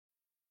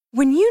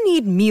When you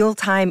need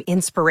mealtime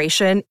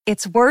inspiration,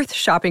 it's worth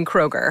shopping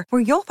Kroger,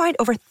 where you'll find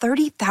over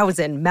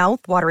 30,000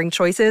 mouth-watering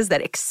choices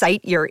that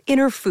excite your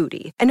inner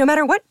foodie. And no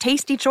matter what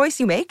tasty choice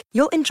you make,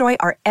 you'll enjoy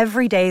our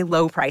everyday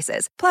low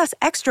prices, plus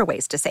extra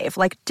ways to save,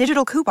 like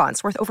digital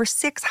coupons worth over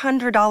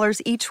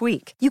 $600 each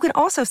week. You can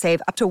also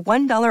save up to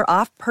 $1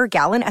 off per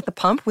gallon at the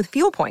pump with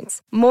fuel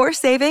points. More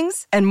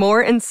savings and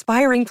more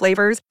inspiring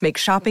flavors make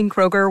shopping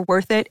Kroger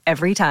worth it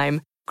every time.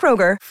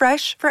 Kroger,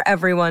 fresh for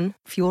everyone.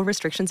 Fuel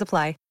restrictions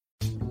apply.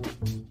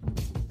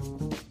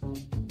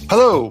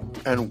 Hello,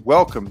 and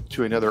welcome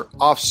to another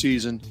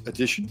off-season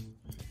edition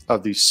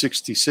of the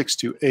 66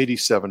 to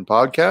 87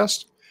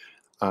 podcast.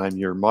 I'm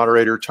your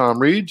moderator, Tom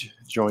Reed,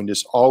 joined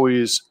as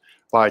always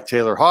by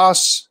Taylor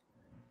Haas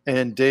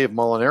and Dave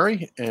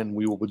Molinari, and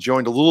we will be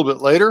joined a little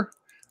bit later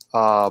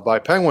by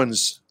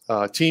Penguins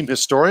team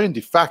historian,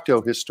 de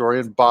facto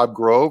historian, Bob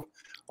Grove.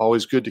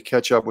 Always good to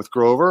catch up with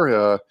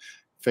Grover.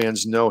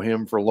 Fans know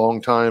him for a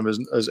long time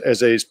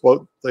as a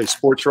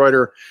sports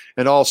writer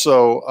and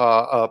also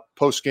a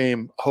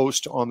post-game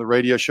host on the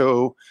radio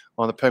show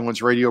on the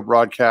Penguins radio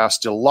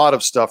broadcast. Did a lot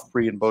of stuff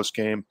pre and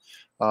post-game,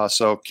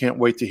 so can't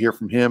wait to hear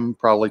from him.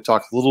 Probably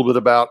talk a little bit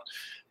about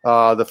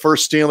the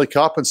first Stanley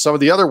Cup and some of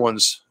the other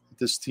ones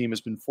this team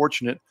has been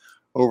fortunate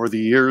over the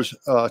years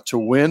to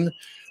win.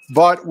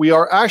 But we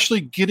are actually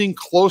getting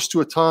close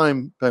to a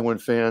time, Penguin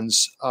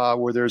fans,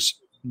 where there's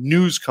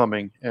news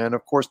coming. And,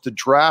 of course, the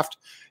draft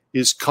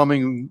is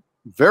coming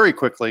very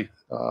quickly.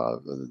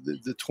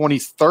 The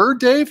 23rd,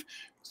 Dave?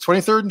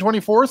 23rd and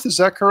 24th, is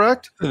that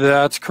correct?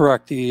 That's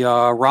correct. The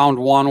round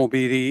one will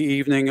be the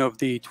evening of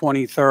the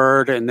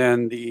 23rd, and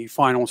then the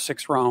final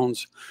 6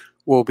 rounds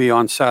will be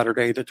on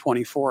Saturday, the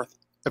 24th.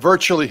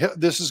 Virtually,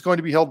 this is going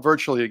to be held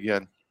virtually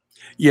again?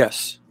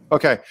 Yes.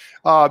 Okay.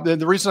 And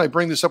the reason I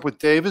bring this up with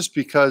Dave is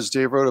because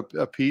Dave wrote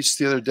a piece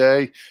the other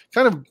day,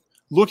 kind of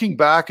looking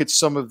back at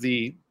some of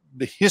the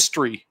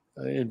history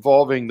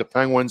involving the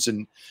Penguins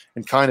and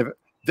kind of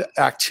the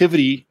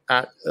activity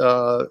at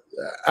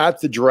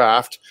the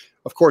draft.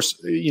 Of course,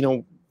 you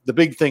know, the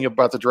big thing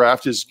about the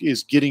draft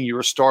is getting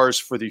your stars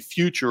for the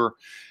future.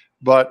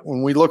 But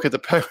when we look at the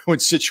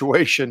Penguins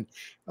situation,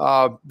 they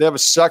have a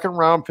 2nd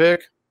round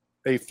pick,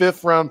 a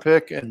 5th round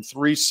pick, and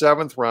 3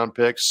 7th round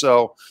picks.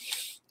 So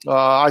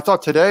I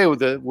thought today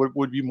what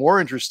would be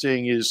more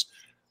interesting is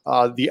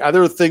the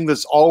other thing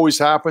that's always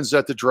happens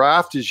at the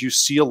draft is you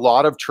see a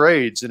lot of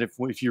trades. And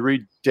if you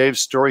read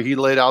Dave's story, he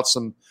laid out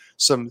some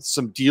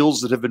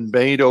deals that have been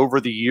made over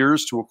the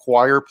years to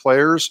acquire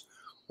players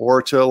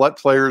or to let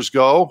players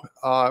go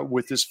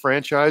with this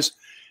franchise.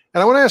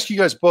 And I want to ask you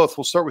guys both,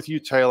 we'll start with you,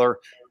 Taylor.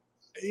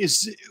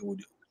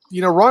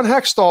 Ron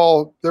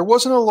Hextall, there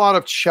wasn't a lot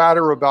of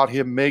chatter about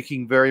him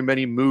making very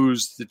many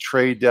moves at the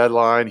trade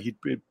deadline. He'd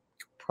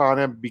kind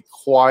of be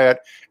quiet,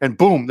 and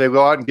boom, they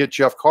go out and get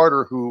Jeff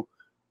Carter, who,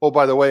 oh,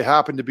 by the way,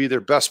 happened to be their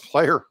best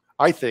player,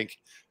 I think,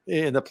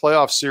 in the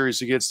playoff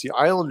series against the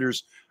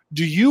Islanders.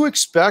 Do you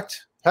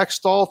expect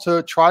Hextall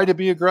to try to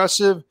be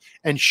aggressive,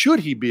 and should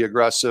he be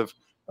aggressive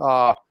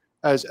at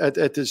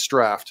this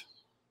draft?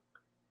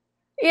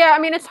 Yeah, I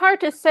mean, it's hard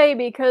to say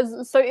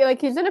because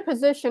he's in a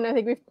position, I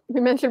think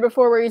we mentioned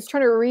before, where he's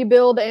trying to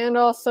rebuild and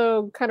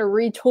also kind of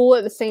retool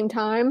at the same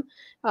time.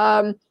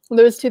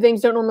 Those two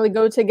things don't normally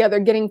go together,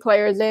 getting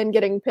players in,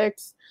 getting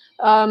picks.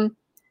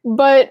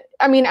 But,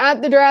 I mean,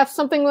 at the draft,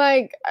 something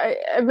like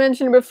I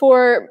mentioned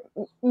before,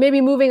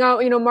 maybe moving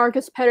out,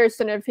 Marcus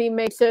Pettersson, if he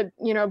makes it,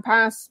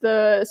 past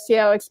the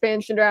Seattle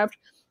expansion draft.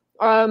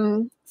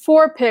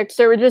 4 picks,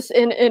 they were just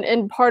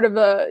in part of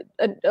a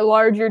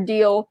larger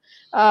deal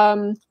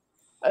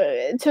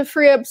to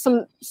free up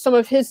some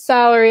of his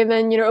salary and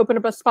then, open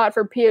up a spot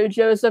for P.O.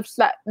 Joseph.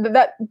 So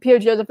that P.O.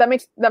 Joseph,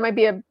 that might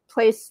be a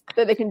place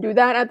that they can do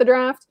that at the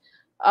draft.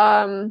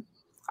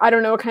 I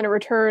don't know what kind of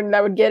return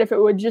that would get if it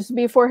would just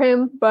be for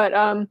him. But,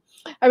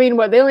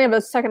 they only have a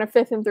 2nd, a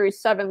 5th, and 3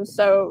 7s.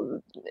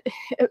 So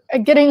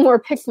getting more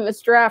picks in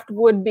this draft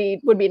would be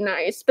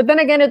nice. But then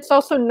again, it's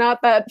also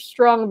not that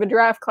strong of a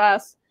draft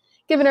class,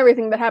 given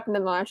everything that happened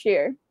in the last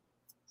year.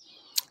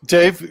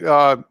 Dave,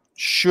 Taylor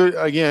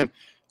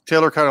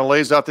kind of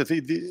lays out that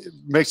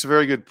makes a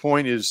very good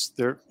point is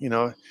there,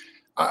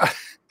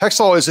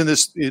 Hextall is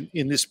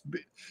in this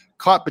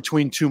caught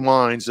between two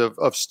minds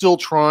of still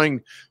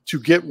trying to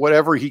get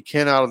whatever he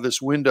can out of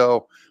this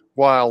window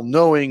while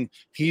knowing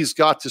he's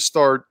got to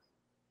start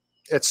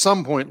at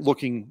some point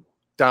looking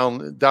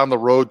down the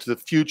road to the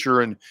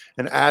future and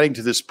adding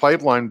to this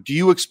pipeline. Do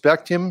you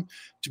expect him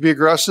to be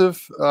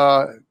aggressive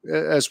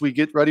as we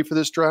get ready for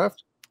this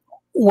draft?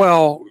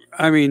 Well,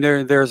 I mean,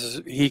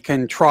 he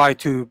can try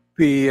to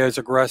be as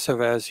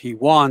aggressive as he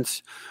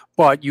wants,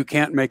 but you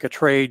can't make a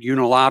trade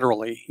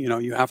unilaterally.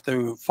 You have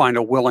to find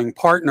a willing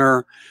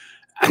partner.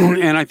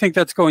 And I think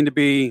that's going to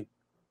be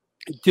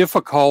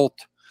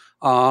difficult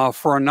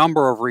for a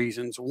number of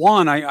reasons.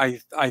 One, I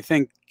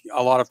think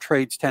a lot of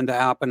trades tend to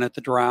happen at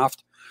the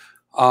draft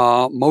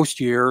most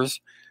years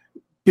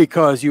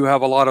because you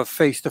have a lot of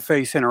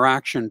face-to-face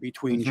interaction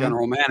between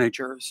general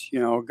managers.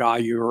 A guy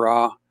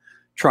you're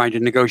trying to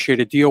negotiate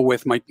a deal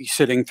with might be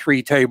sitting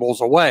 3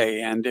 tables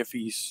away. And if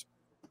he's,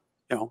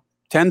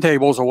 10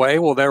 tables away,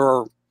 well, there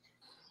are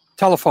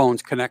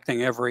telephones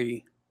connecting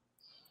every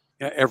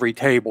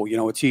table.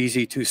 It's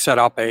easy to set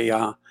up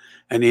an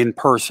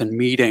in-person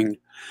meeting.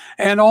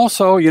 And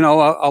also,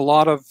 a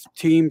lot of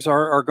teams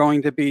are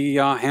going to be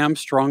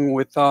hamstrung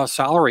with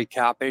salary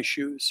cap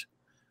issues.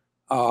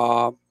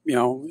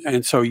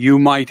 And so you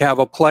might have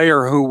a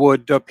player who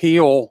would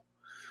appeal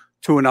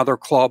to another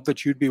club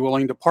that you'd be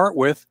willing to part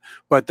with,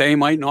 but they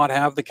might not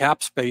have the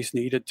cap space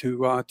needed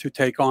to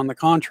take on the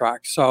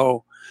contract.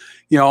 So,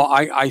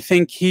 I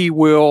think he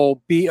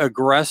will be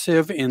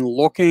aggressive in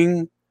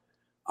looking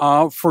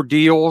for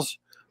deals,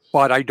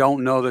 but I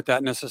don't know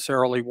that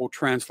necessarily will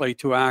translate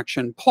to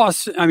action.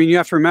 Plus, you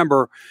have to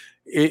remember,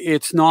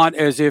 it's not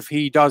as if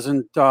he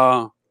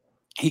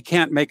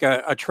can't make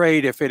a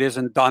trade if it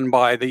isn't done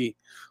by the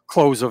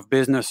close of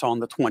business on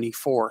the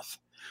 24th.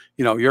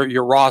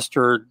 Your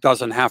roster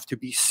doesn't have to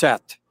be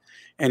set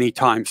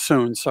anytime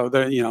soon. So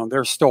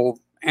there's still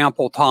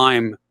ample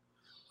time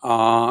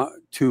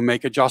to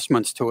make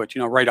adjustments to it,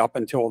 right up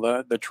until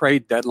the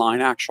trade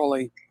deadline,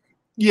 actually.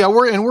 Yeah,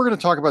 we're going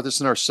to talk about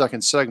this in our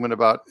second segment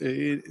about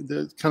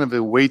the kind of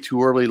a way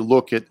too early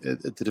look at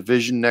the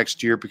division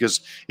next year,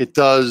 because it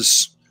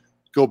does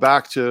go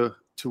back to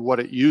what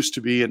it used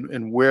to be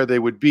and where they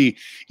would be.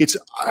 It's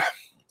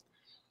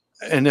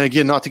and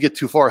again, not to get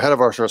too far ahead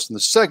of ourselves in the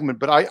segment,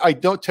 but I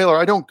don't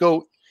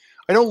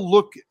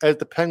look at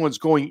the Penguins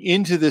going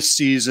into this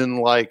season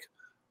like,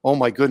 oh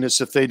my goodness,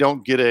 if they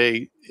don't get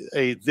a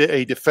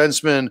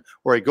defenseman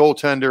or a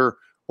goaltender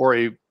or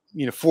a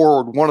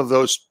forward, one of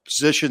those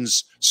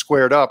positions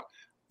squared up,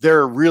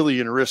 they're really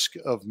in risk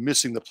of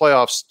missing the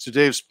playoffs. To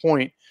Dave's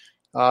point,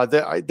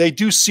 they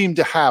do seem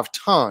to have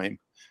time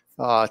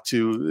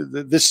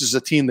this is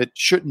a team that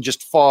shouldn't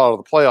just fall out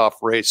of the playoff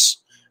race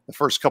the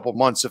first couple of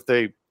months if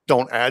they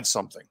don't add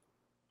something.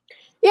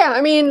 Yeah,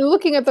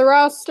 looking at the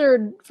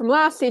roster from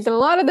last season, a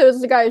lot of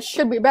those guys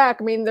should be back.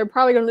 They're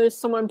probably going to lose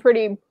someone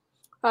pretty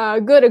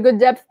a good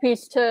depth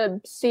piece to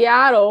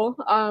Seattle.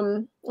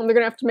 And they're going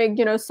to have to make,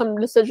 some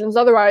decisions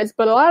otherwise.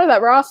 But a lot of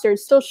that roster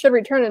still should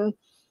return. And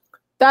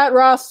that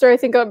roster, I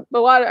think a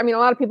lot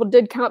of people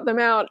did count them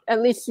out,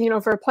 at least,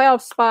 for a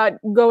playoff spot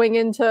going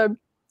into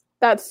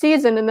that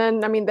season. And then,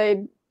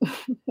 they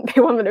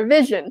won the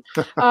division.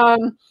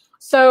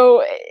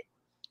 So,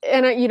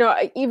 and,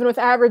 even with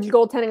average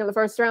goaltending in the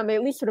first round, they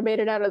at least would have made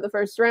it out of the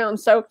first round.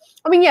 So,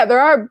 there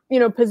are,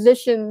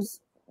 positions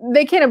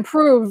they can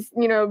improve,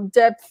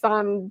 depth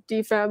on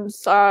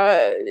defense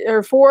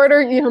or forward,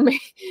 or,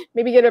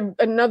 maybe get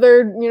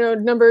another,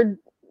 number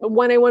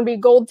 1A,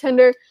 1B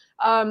goaltender.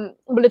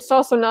 But it's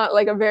also not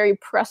like a very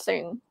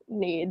pressing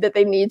need that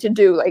they need to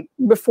do like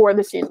before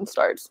the season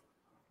starts.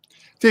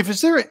 Dave,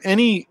 is there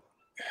any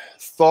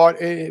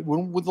thought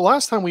when the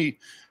last time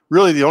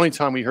the only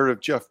time we heard of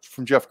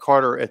Jeff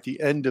Carter at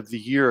the end of the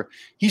year,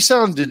 he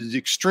sounded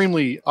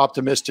extremely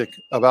optimistic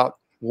about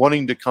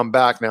wanting to come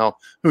back. Now,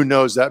 who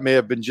knows? That may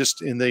have been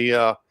just in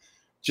the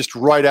just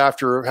right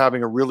after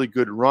having a really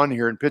good run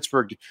here in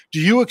Pittsburgh. Do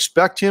you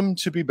expect him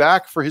to be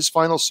back for his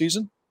final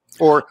season,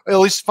 or at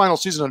least final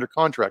season under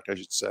contract, I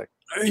should say?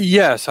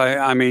 Yes,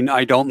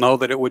 I don't know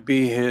that it would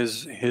be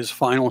his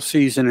final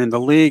season in the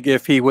league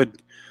if he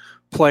would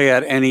play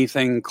at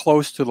anything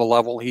close to the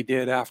level he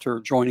did after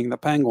joining the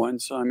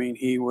Penguins.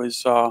 He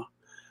was a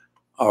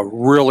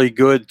really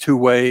good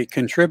two-way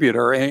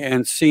contributor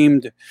and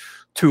seemed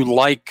to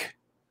like,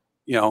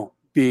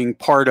 being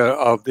part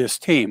of this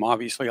team.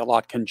 Obviously, a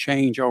lot can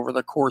change over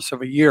the course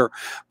of a year,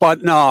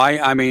 but no,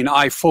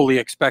 I fully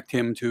expect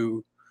him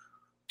to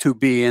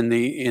be in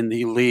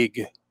the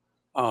league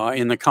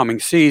in the coming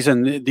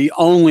season. The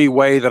only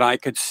way that I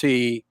could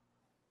see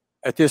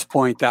at this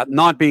point that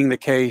not being the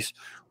case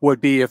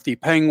would be if the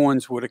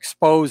Penguins would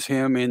expose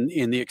him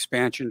in the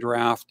expansion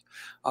draft.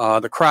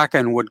 The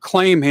Kraken would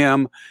claim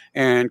him,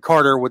 and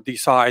Carter would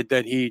decide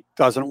that he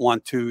doesn't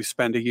want to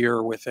spend a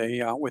year with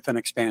an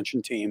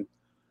expansion team.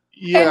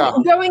 Yeah.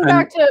 And going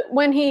back to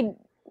when he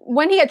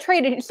got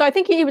traded, so I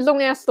think he was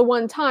only asked the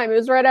one time. It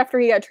was right after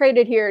he got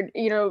traded here.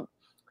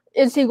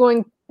 Is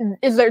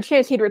there a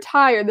chance he'd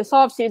retire this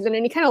offseason?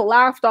 And he kind of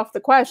laughed off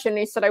the question.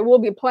 He said, "I will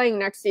be playing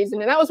next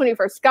season." And that was when he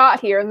first got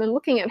here. And then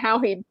looking at how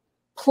he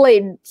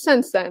played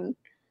since then,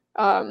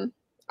 there's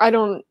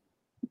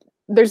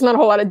not a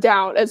whole lot of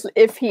doubt as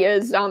if he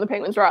is on the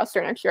Penguins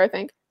roster next year, I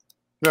think.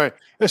 Right.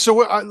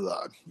 So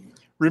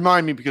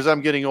remind me, because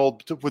I'm getting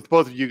old with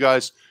both of you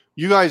guys.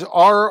 You guys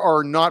are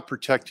or not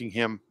protecting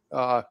him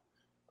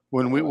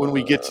when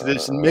we get to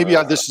this, and maybe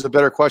this is a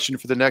better question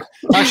for the next.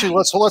 Actually,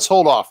 let's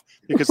hold off,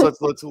 because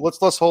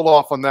let's hold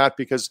off on that,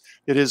 because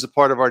it is a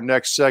part of our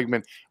next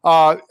segment.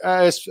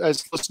 As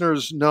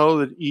listeners know,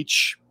 that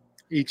each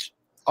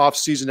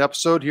off-season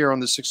episode here on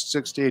the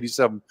 66 to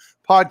 87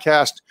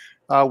 podcast,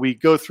 we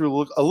go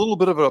through a little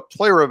bit of a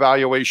player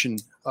evaluation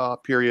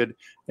period,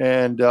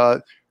 and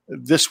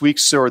this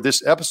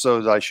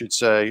episode, I should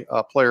say,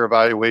 player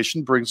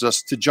evaluation brings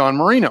us to John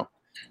Marino.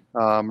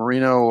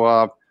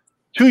 Marino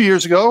 2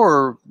 years ago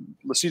or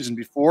the season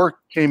before,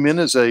 came in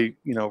as a,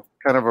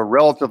 kind of a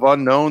relative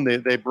unknown.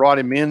 They brought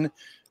him in,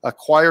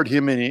 acquired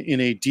him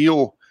in a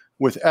deal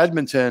with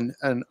Edmonton,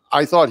 and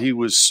I thought he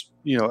was,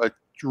 a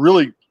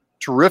really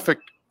terrific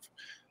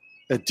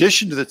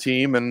addition to the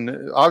team.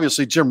 And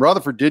obviously Jim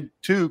Rutherford did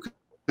too,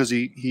 because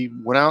he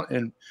went out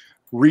and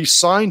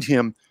re-signed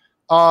him.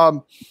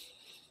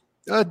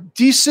 A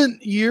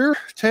decent year,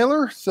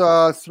 Taylor.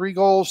 3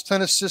 goals,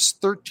 10 assists,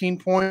 13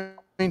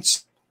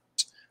 points.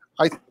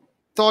 I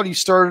thought he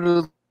started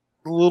a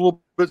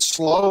little bit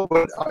slow,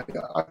 but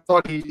I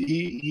thought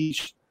he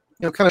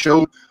kind of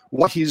showed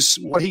what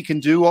he can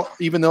do,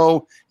 even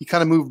though he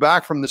kind of moved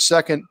back from the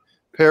second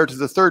pair to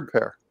the third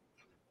pair.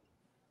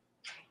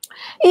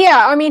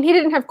 Yeah, I mean, he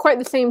didn't have quite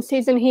the same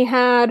season he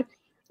had,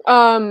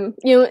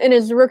 in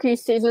his rookie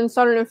season.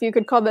 So I don't know if you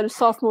could call that a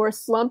sophomore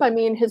slump. I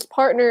mean, his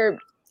partner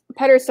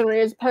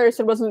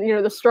Pettersson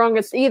wasn't, the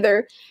strongest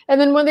either. And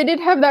then when they did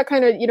have that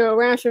kind of,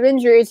 rash of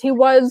injuries, he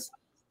was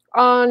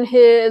on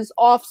his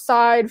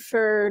offside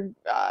for,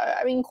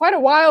 quite a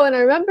while. And I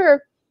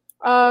remember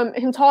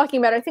him talking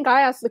about, I think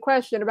I asked the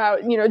question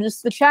about,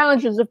 just the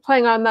challenges of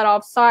playing on that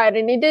offside.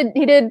 And he did,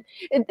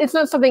 it's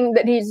not something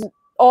that he's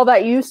all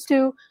that used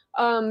to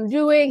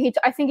doing.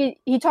 I think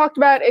he talked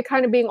about it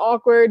kind of being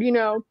awkward,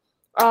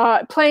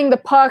 playing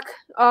the puck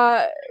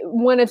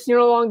when it's,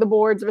 along the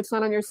boards, if it's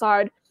not on your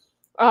side.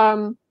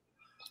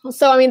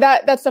 So, I mean,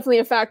 that's definitely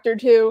a factor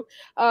too.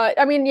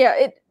 I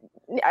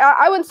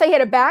wouldn't say he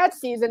had a bad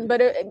season, but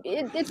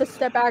it's a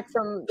step back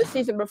from the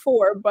season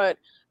before. But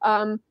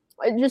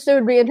it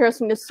would be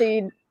interesting to see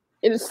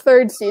in his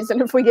third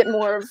season if we get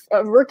more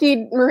of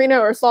rookie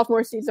Marino or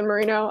sophomore season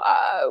Marino,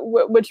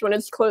 which one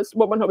is close,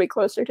 what one he'll be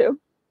closer to.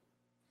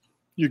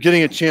 You're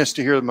getting a chance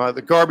to hear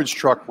the garbage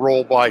truck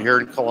roll by here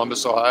in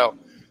Columbus, Ohio.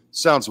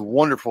 Sounds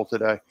wonderful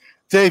today.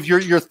 Dave,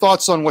 your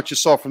thoughts on what you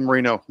saw from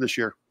Marino this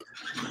year?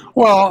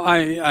 Well,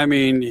 I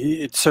mean,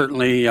 it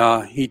certainly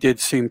he did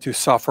seem to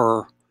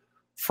suffer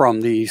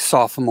from the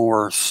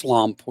sophomore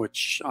slump,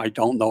 which I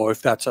don't know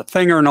if that's a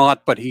thing or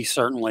not, but he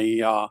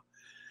certainly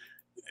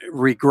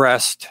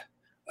regressed,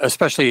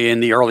 especially in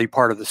the early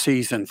part of the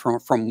season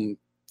from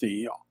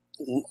the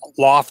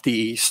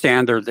lofty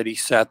standard that he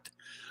set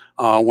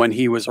when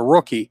he was a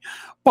rookie.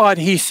 But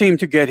he seemed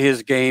to get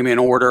his game in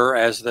order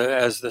as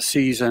the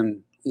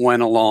season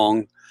went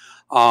along.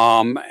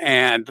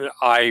 And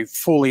I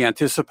fully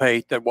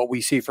anticipate that what we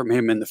see from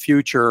him in the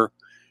future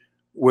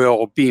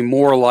will be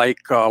more like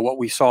what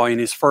we saw in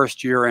his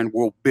first year, and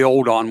will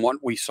build on what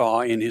we saw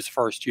in his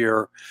first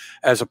year,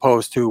 as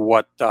opposed to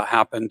what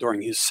happened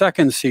during his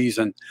second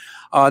season.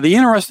 The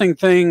interesting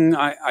thing,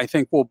 I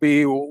think, will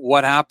be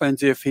what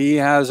happens if he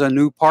has a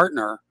new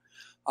partner.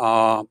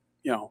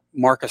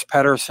 Marcus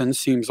Pettersson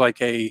seems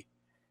like a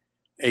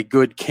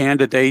good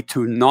candidate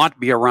to not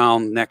be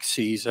around next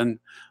season,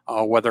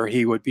 whether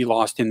he would be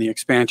lost in the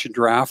expansion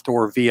draft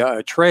or via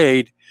a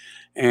trade.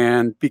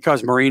 And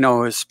because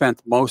Marino has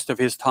spent most of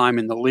his time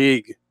in the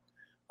league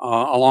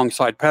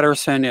alongside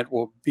Pettersson, it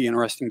will be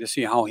interesting to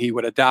see how he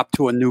would adapt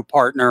to a new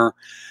partner,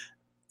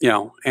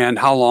 and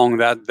how long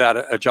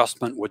that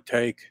adjustment would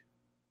take.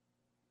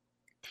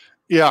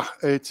 Yeah,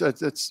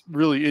 it's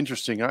really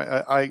interesting.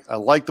 I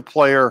like the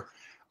player.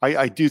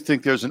 I do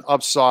think there's an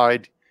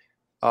upside.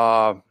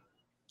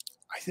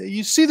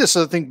 You see this,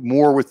 I think,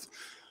 more with,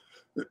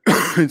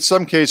 in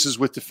some cases,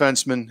 with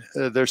defensemen,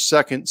 their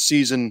second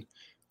season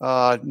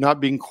not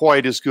being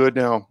quite as good.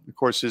 Now, of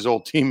course, his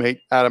old teammate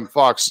Adam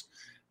Fox,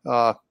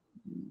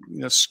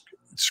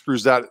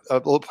 screws that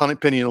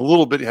opinion a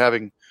little bit,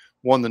 having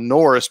won the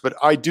Norris. But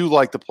I do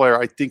like the player.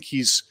 I think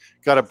he's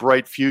got a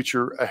bright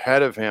future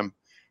ahead of him,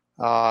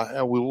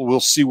 and we'll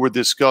see where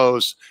this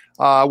goes.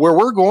 Where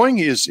we're going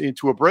is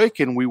into a break,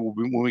 and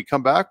when we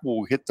come back,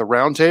 we'll hit the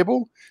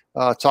roundtable,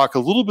 talk a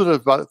little bit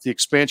about the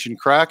expansion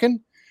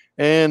Kraken,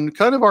 and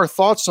kind of our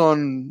thoughts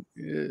on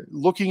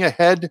looking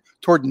ahead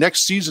toward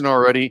next season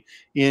already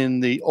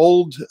in the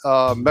old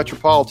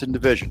Metropolitan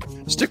Division.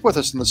 Stick with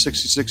us in the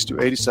 66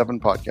 to 87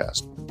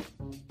 podcast.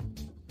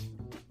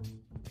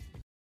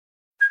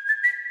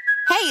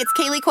 Hey, it's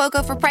Kaylee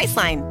Cuoco for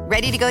Priceline.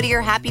 Ready to go to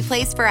your happy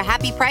place for a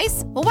happy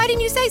price? Well, why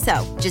didn't you say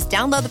so? Just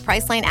download the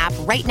Priceline app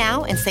right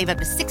now and save up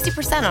to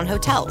 60% on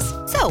hotels.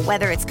 So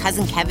whether it's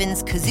Cousin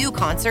Kevin's Kazoo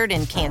Concert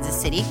in Kansas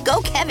City,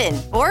 go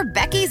Kevin, or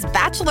Becky's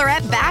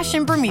Bachelorette Bash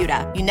in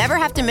Bermuda, you never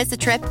have to miss a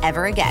trip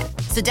ever again.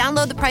 So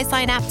download the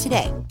Priceline app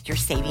today. Your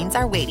savings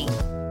are waiting.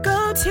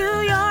 Go to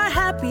your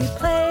happy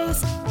place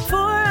for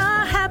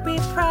a happy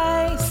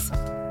price.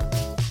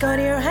 Go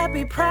to your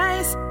happy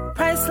price,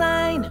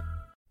 Priceline.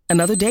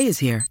 Another day is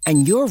here,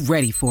 and you're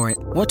ready for it.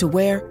 What to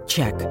wear?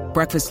 Check.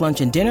 Breakfast, lunch,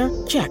 and dinner?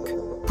 Check.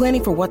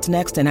 Planning for what's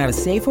next and how to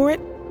save for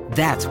it?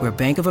 That's where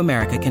Bank of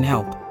America can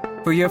help.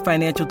 For your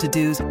financial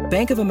to-dos,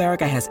 Bank of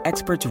America has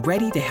experts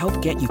ready to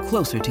help get you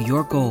closer to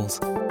your goals.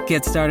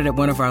 Get started at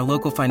one of our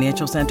local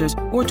financial centers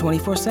or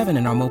 24/7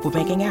 in our mobile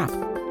banking app.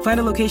 Find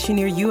a location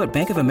near you at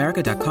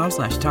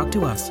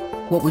bankofamerica.com/talktous.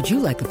 What would you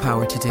like the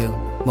power to do?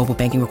 Mobile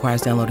banking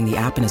requires downloading the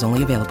app and is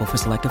only available for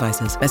select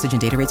devices. Message and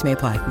data rates may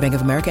apply. Bank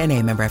of America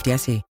N.A., member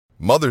FDIC.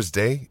 Mother's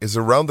Day is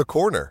around the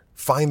corner.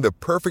 Find the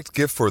perfect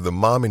gift for the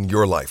mom in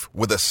your life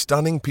with a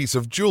stunning piece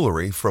of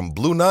jewelry from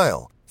Blue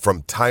Nile.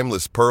 From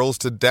timeless pearls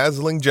to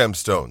dazzling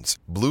gemstones,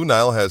 Blue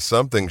Nile has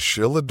something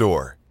she'll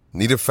adore.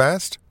 Need it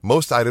fast?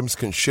 Most items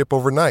can ship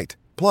overnight.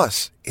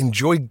 Plus,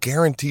 enjoy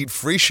guaranteed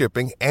free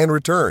shipping and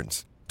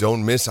returns.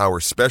 Don't miss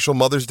our special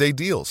Mother's Day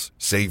deals.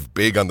 Save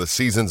big on the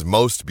season's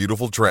most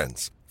beautiful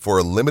trends. For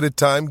a limited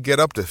time, get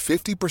up to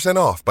 50%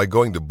 off by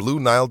going to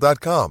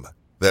BlueNile.com.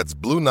 That's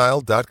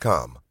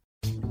BlueNile.com.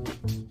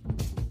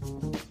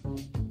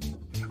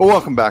 Well,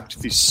 welcome back to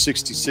the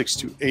 66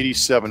 to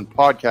 87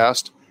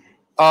 podcast.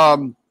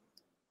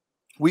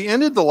 We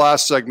ended the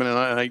last segment,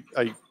 and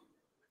I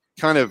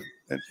kind of,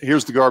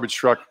 here's the garbage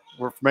truck.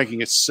 We're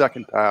making its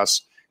second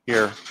pass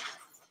here.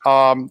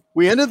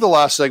 We ended the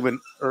last segment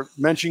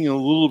mentioning a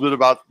little bit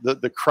about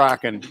the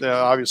Kraken.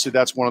 Obviously,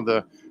 that's one of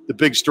the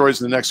big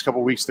stories in the next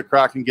couple of weeks. The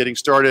Kraken getting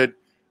started.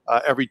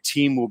 Every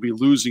team will be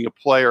losing a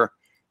player,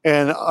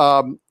 and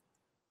I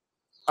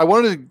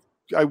wanted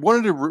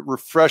to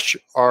refresh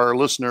our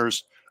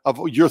listeners of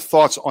your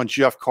thoughts on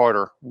Jeff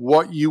Carter.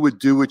 What you would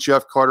do with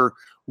Jeff Carter?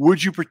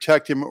 Would you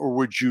protect him or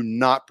would you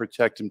not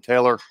protect him,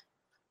 Taylor?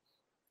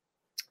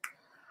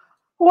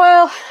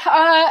 Well,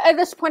 at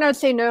this point, I would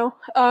say no.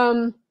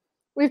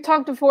 We've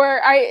talked before.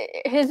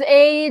 His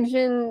age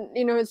and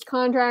his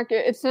contract.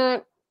 It's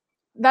not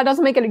that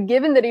doesn't make it a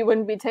given that he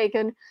wouldn't be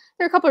taken.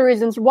 There are a couple of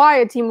reasons why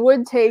a team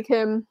would take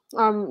him.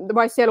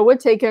 Why Seattle would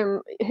take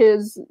him.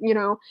 His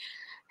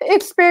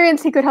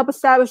experience. He could help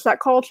establish that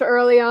culture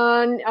early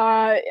on.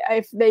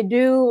 If they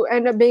do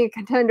end up being a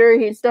contender,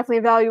 he's definitely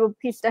a valuable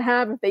piece to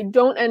have. If they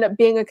don't end up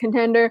being a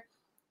contender,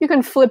 you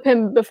can flip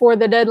him before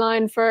the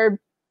deadline for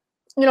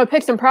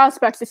picks and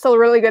prospects. He's still a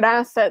really good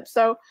asset.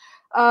 So.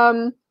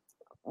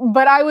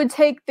 But I would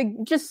take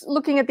just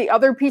looking at the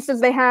other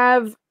pieces they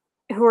have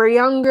who are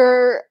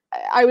younger,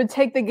 I would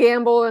take the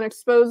gamble and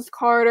expose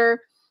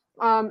Carter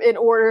in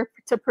order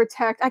to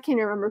protect. I can't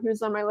remember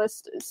who's on my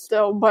list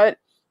still, but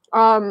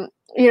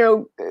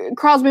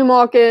Crosby,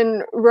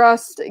 Malkin,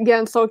 Rust,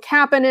 Gensel,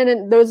 Kapanen,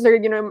 and those are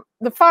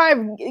the five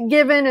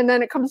given, and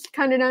then it comes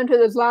kind of down to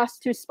those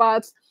last two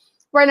spots.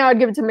 Right now, I'd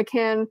give it to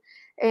McCann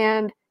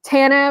and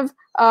Tanev.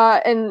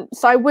 And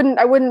so I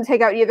wouldn't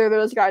take out either of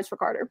those guys for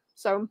Carter.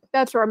 So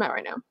that's where I'm at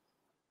right now.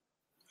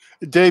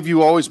 Dave,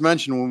 you always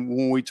mention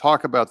when we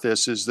talk about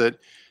this is that,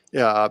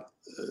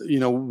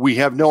 we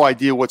have no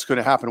idea what's going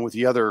to happen with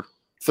the other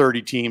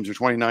 30 teams or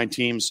 29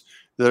 teams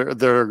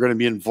that are going to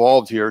be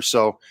involved here.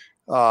 So,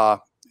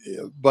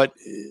 but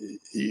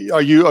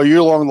are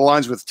you along the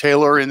lines with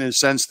Taylor in the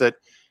sense that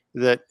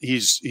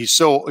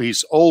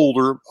he's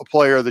older a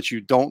player that you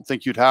don't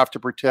think you'd have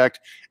to protect?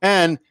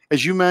 And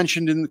as you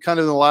mentioned in kind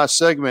of the last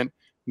segment,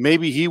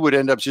 maybe he would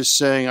end up just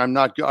saying, I'm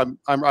going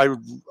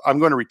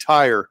to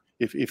retire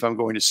if I'm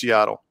going to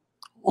Seattle.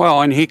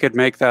 Well, and he could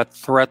make that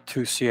threat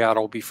to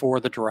Seattle before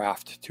the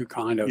draft to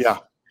kind of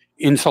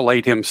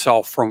insulate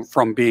himself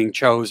from being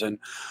chosen.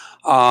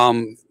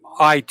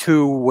 I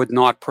too would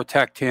not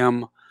protect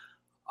him.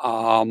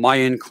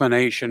 My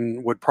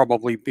inclination would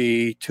probably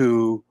be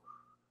to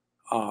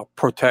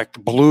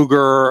protect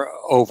Bluger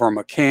over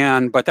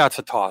McCann, but that's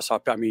a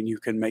toss-up. I mean, you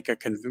can make a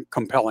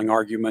compelling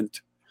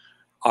argument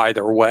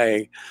either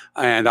way,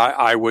 and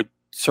I would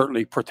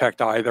certainly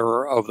protect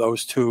either of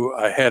those two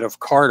ahead of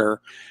Carter.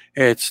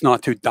 It's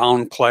not to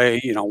downplay,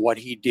 what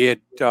he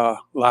did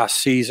last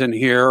season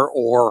here,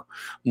 or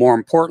more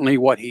importantly,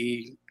 what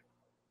he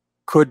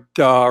could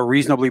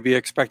reasonably be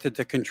expected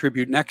to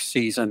contribute next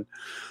season.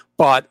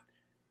 But,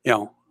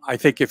 I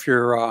think if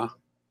you're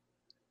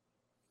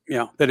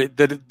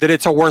that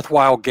it's a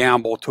worthwhile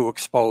gamble to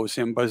expose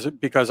him,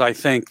 because I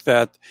think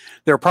that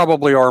there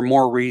probably are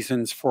more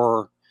reasons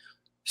for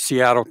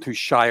Seattle to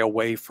shy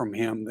away from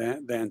him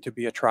than to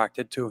be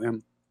attracted to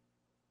him.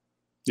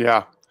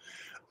 Yeah,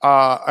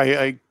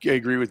 I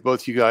agree with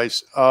both you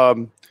guys.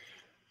 The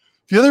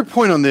other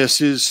point on this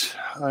is,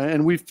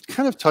 and we've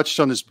kind of touched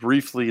on this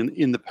briefly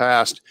in the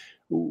past,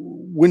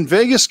 when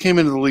Vegas came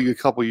into the league a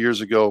couple of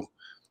years ago,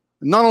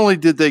 not only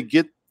did they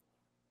get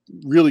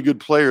really good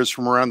players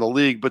from around the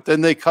league, but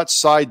then they cut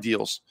side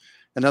deals.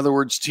 In other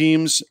words,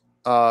 teams,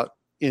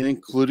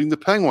 including the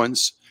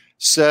Penguins,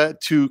 set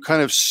to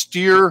kind of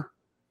steer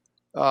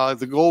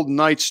the Golden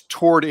Knights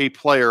toward a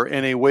player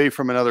and away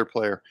from another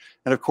player.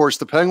 And of course,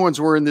 the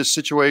Penguins were in this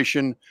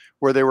situation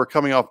where they were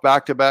coming off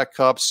back-to-back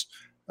cups.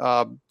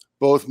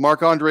 Both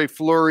Marc-Andre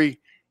Fleury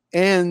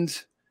and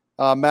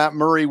Matt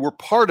Murray were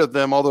part of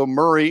them, although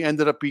Murray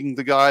ended up being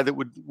the guy that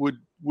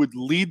would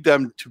lead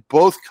them to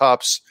both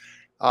cups.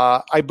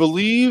 I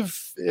believe,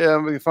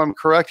 if I'm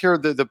correct here,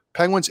 the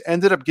Penguins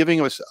ended up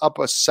giving us up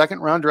a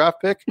second-round draft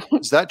pick.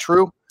 Is that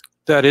true?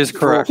 That is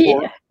correct.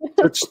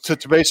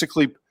 To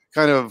basically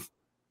kind of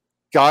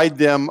guide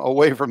them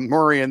away from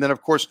Murray. And then,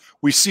 of course,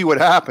 we see what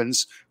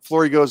happens.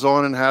 Fleury goes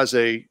on and has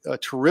a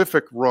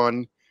terrific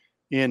run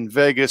in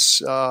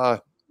Vegas.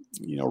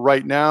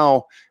 Right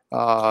now,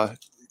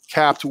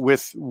 capped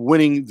with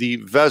winning the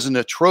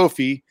Vezina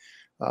Trophy,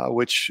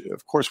 which,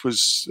 of course,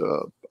 was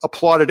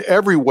applauded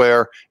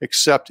everywhere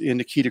except in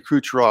Nikita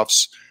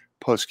Kucherov's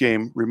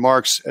post-game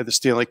remarks at the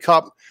Stanley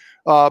Cup.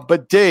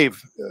 But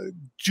Dave,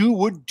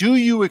 do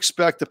you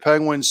expect the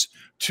Penguins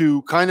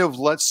to kind of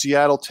let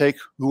Seattle take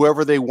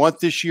whoever they want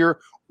this year,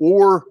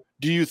 or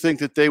do you think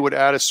that they would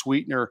add a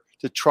sweetener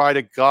to try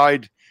to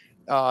guide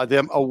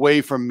them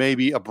away from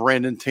maybe a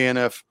Brandon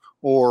Tanev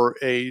or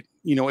a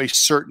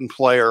certain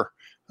player?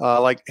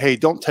 Like, hey,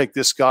 don't take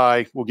this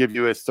guy. We'll give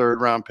you a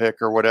third-round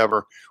pick or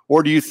whatever.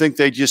 Or do you think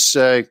they just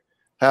say,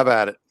 have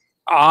at it?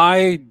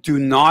 I do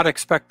not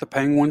expect the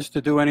Penguins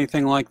to do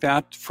anything like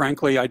that.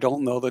 Frankly, I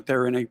don't know that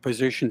they're in a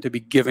position to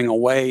be giving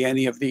away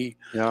any of the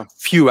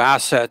few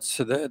assets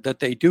that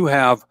they do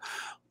have.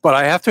 But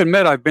I have to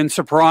admit, I've been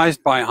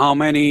surprised by how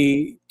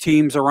many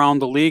teams around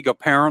the league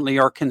apparently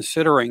are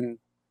considering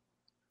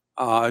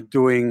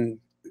doing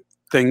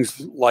things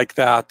like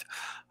that.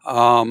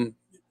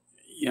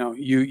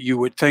 You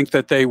would think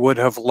that they would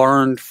have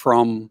learned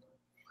from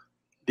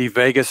the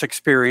Vegas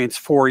experience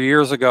 4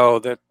 years ago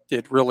that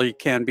it really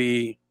can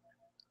be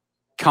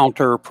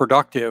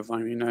counterproductive. I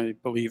mean, I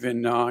believe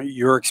in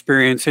your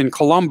experience in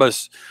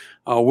Columbus.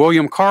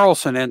 William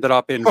Karlsson ended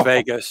up in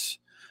Vegas.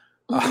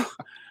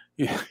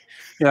 You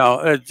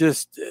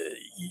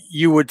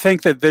would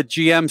think that the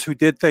GMs who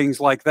did things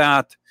like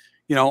that,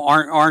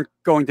 aren't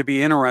going to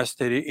be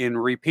interested in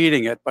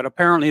repeating it. But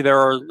apparently there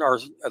are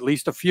at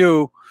least a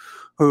few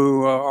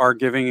who are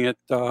giving it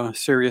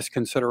serious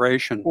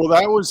consideration. Well,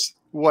 that was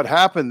what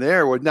happened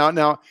there.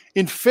 Now,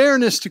 in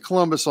fairness to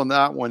Columbus on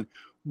that one,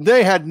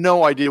 they had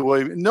no idea.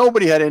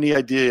 Nobody had any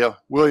idea.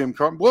 William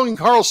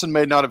Karlsson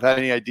may not have had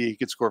any idea he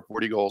could score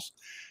 40 goals.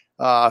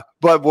 But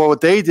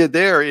what they did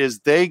there is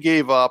they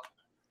gave up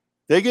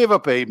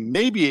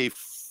maybe a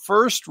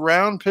first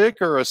round pick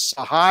or a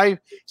high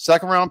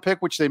second round pick,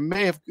 which they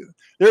may have.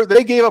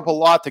 They gave up a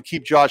lot to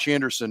keep Josh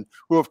Anderson,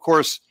 who of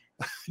course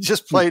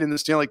just played in the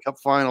Stanley Cup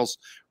Finals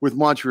with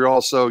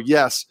Montreal. So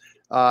yes,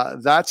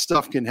 that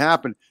stuff can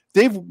happen.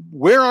 Dave,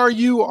 where are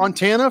you on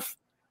Tanev?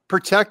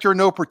 Protect or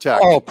no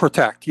protect? Oh,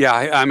 protect. Yeah.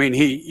 I mean,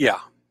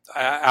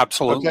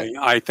 absolutely. Okay.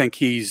 I think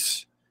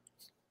he's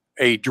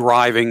a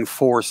driving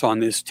force on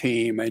this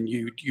team, and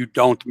you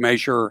don't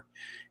measure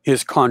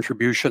his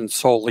contribution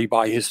solely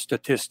by his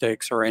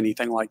statistics or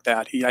anything like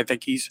that. I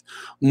think he's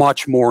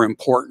much more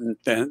important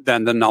than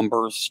the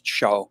numbers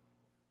show.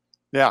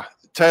 Yeah.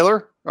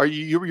 Taylor, are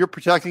you're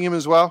protecting him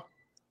as well?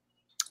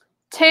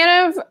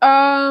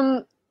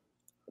 Tanev,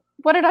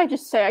 what did I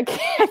just say?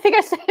 I think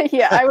I said,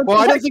 yeah. I would. Well,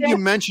 I don't think you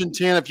mentioned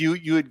Tanev.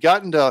 You had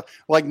gotten to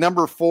like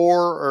number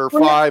 4 or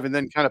 5 and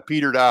then kind of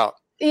petered out.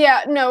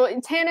 Yeah, no,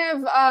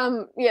 Tanev,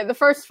 the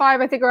first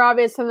 5 I think are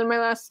obvious, and then my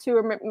last 2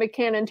 are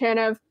McCann and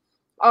Tanev.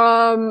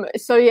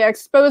 So yeah,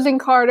 exposing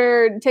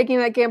Carter, taking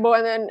that gamble,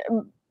 and then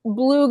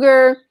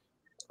Blueger,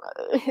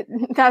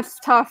 that's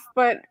tough,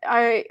 but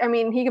I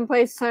mean, he can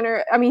play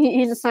center. I mean,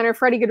 he's a center.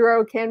 Freddie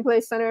Gaudreau can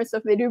play center, so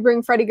if they do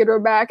bring Freddie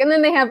Gaudreau back, and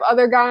then they have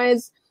other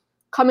guys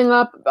coming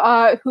up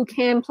who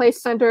can play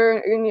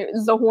center,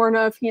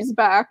 Zahorna if he's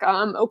back,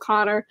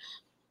 O'Connor.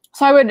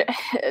 So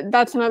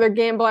that's another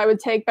gamble I would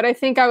take, but I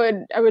think I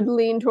would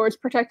lean towards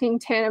protecting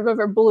Tanev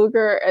over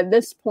Blueger at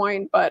this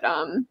point, but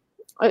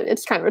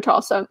it's kind of a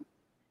toss-up.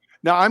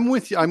 Now I'm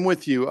with you.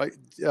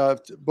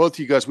 Both of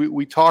you guys.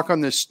 We talk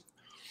on this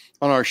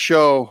on our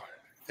show,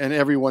 and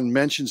everyone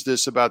mentions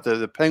this about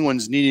the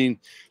Penguins needing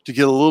to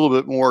get a little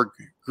bit more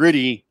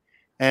gritty,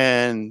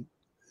 and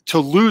to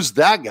lose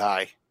that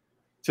guy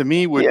to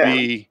me would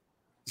be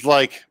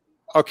like,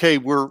 okay,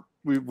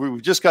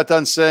 we just got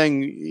done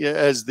saying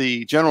as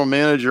the general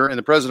manager and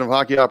the president of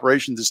hockey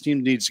operations, this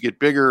team needs to get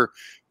bigger,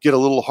 get a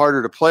little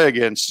harder to play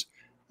against.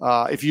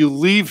 If you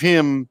leave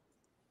him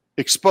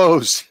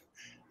exposed,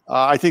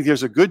 I think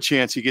there's a good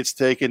chance he gets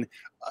taken.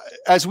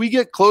 As we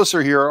get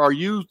closer here, are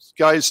you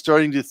guys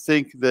starting to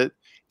think that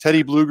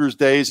Teddy Blueger's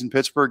days in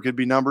Pittsburgh could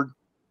be numbered?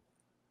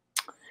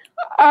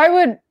 I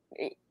would,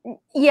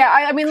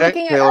 I mean,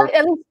 looking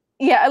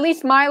at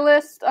least my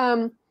list,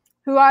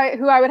 who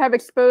I would have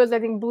exposed, I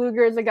think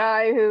Blueger is a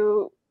guy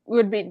who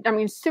would be, I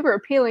mean, super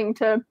appealing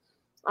to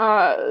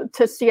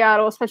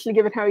Seattle, especially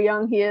given how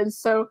young he is.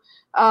 So,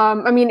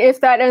 I mean,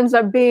 if that ends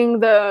up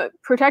being the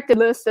protected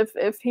list,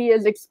 if he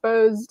is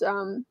exposed,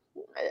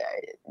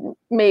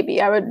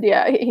 maybe I would,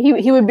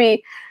 he would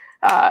be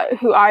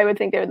who I would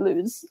think they would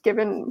lose,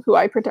 given who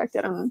I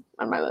protected on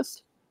my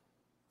list.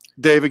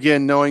 Dave,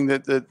 again, knowing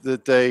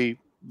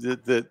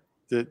that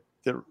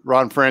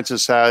Ron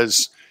Francis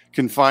has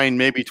confined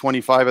maybe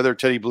 25 other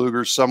Teddy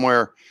Bluegers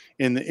somewhere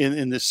in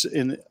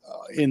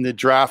the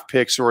draft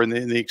picks or in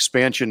the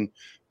expansion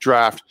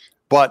draft.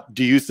 But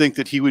do you think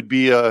that he would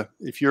be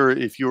if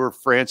you're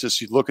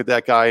Francis, you'd look at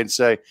that guy and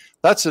say,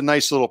 that's a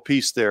nice little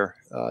piece there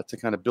to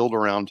kind of build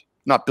around,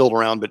 not build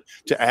around, but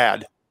to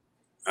add?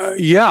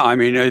 Yeah, I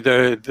mean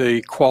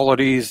the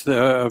qualities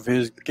of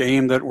his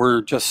game that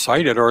were just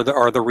cited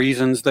are the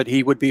reasons that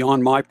he would be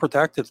on my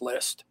protected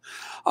list.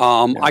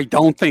 I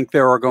don't think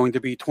there are going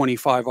to be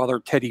 25 other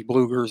Teddy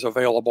Bluegers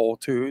available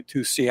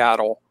to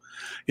Seattle.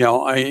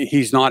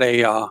 He's not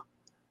a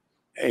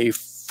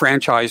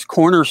franchise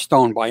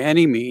cornerstone by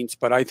any means,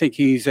 but I think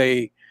he's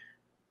a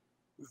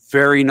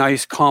very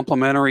nice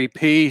complementary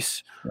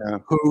piece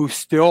who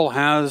still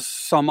has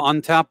some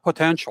untapped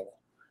potential.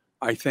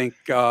 I think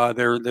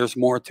there's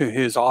more to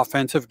his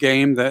offensive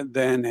game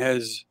than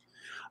has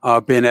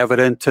been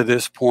evident to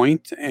this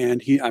point,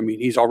 and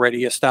he's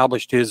already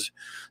established his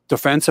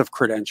defensive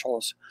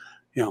credentials.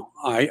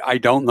 I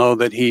don't know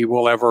that he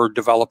will ever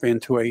develop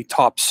into a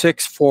top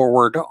 6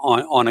 forward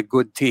on a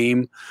good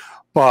team,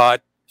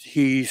 but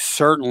he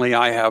certainly,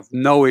 I have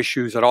no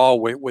issues at all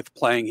with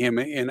playing him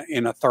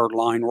in a third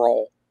line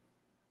role.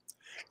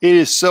 It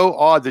is so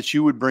odd that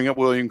you would bring up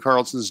William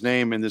Karlsson's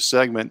name in this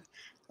segment.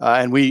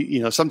 And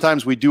we,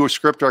 sometimes we do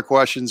script our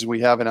questions and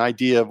we have an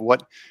idea of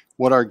what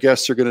our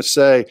guests are going to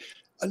say.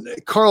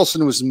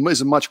 Karlsson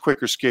is a much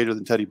quicker skater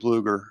than Teddy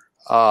Blueger.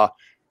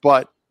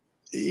 But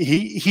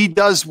he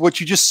does what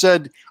you just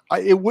said.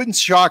 It wouldn't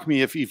shock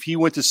me if he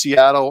went to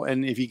Seattle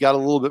and if he got a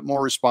little bit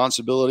more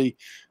responsibility.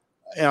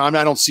 And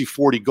I don't see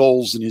 40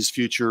 goals in his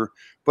future,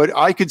 but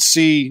I could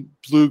see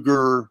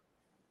Blueger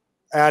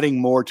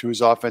adding more to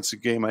his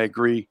offensive game. I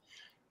agree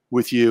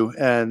with you,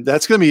 and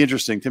that's going to be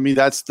interesting to me.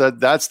 That's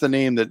the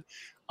name that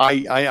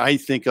I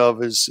think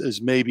of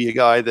as maybe a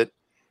guy that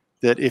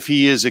if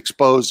he is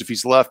exposed, if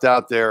he's left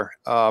out there,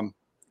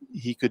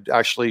 he could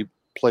actually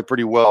play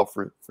pretty well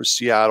for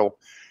Seattle.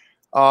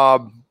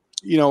 The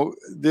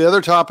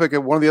other topic,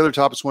 one of the other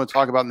topics I want to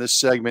talk about in this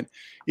segment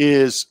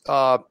is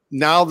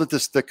now that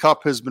the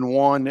cup has been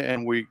won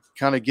and we're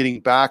kind of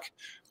getting back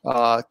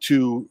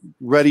to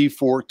ready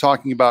for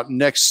talking about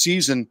next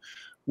season.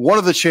 One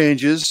of the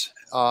changes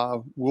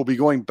will be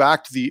going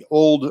back to the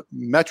old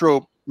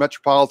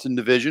Metropolitan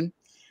Division,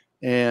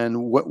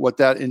 and what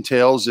that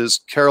entails is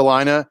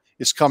Carolina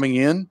is coming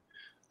in,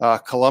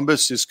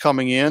 Columbus is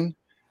coming in.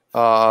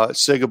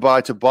 Say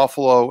goodbye to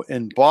Buffalo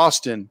and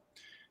Boston.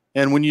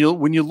 And when you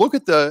look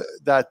at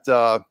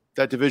that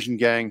division,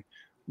 gang,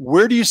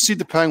 where do you see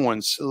the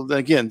Penguins?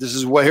 Again, this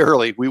is way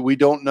early. We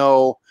don't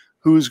know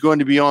who's going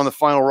to be on the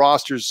final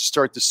rosters to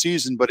start the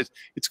season, but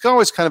it's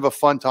always kind of a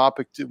fun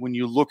topic when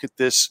you look at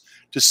this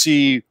to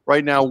see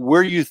right now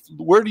where do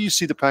you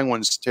see the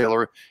Penguins,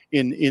 Taylor,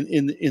 in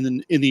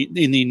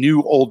the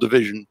new old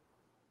division?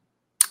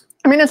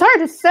 I mean, it's hard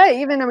to say.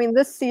 Even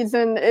this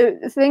season,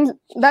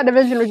 that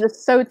division was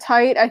just so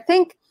tight. I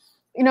think,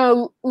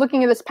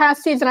 looking at this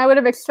past season, I would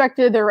have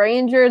expected the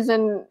Rangers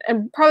and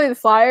probably the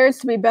Flyers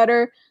to be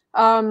better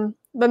than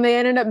they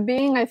ended up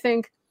being. I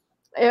think,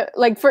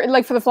 for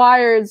the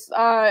Flyers,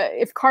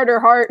 if Carter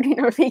Hart,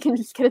 if he can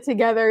just get it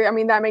together,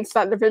 that makes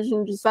that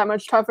division just that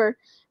much tougher.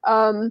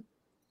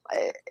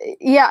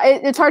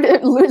 It's hard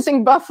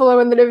losing Buffalo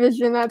in the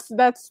division.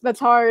 That's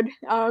hard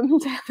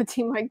to have a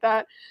team like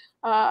that.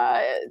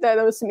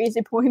 That was some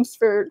easy points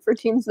for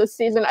teams this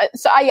season.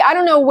 I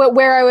don't know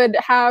where I would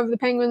have the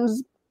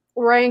Penguins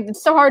ranked.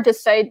 It's so hard to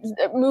say.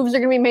 Moves are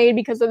going to be made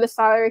because of the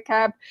salary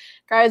cap.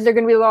 Guys are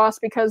going to be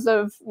lost because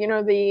of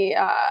the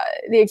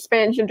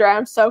expansion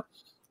draft. So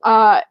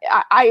I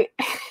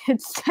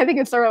think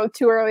it's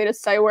too early to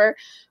say where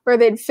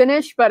they'd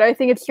finish, but I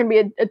think it's going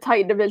to be a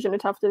tight division, a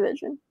tough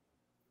division.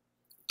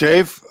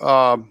 Dave,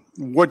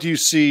 what do you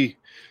see?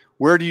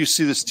 Where do you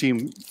see this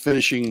team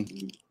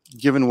finishing,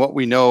 given what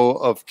we know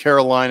of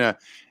Carolina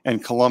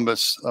and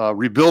Columbus,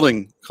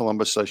 rebuilding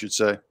Columbus, I should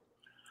say?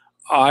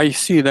 I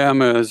see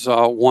them as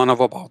one of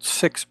about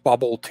 6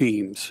 bubble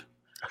teams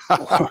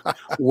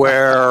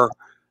where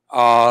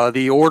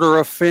the order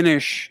of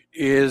finish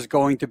is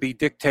going to be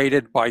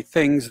dictated by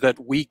things that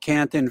we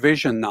can't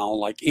envision now,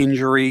 like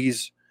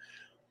injuries,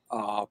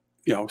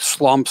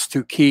 slumps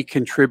to key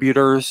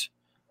contributors.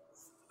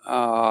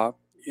 There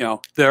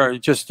are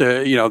just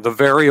the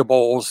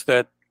variables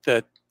that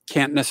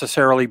can't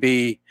necessarily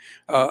be,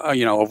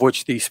 of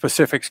which the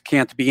specifics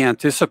can't be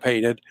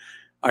anticipated,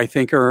 I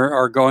think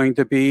are going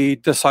to be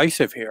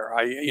decisive here.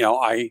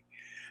 I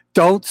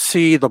don't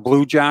see the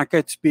Blue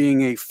Jackets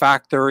being a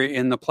factor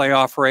in the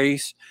playoff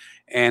race,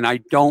 and I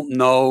don't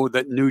know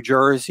that New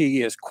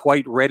Jersey is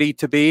quite ready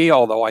to be,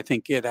 although I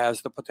think it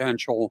has the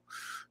potential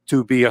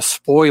to be a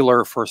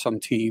spoiler for some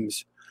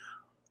teams.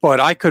 But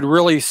I could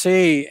really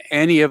see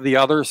any of the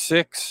other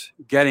 6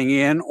 getting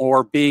in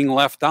or being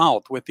left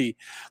out, with the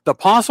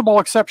possible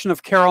exception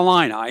of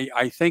Carolina.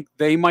 I think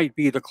they might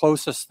be the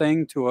closest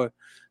thing to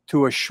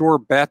a sure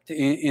bet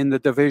in the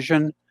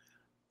division.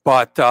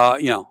 But,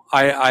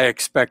 I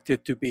expect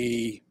it to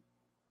be,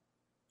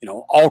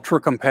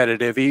 ultra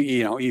competitive,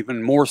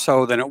 even more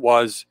so than it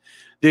was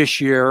this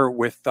year,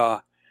 with,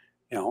 a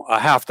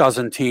half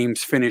dozen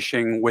teams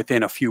finishing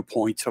within a few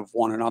points of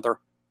one another.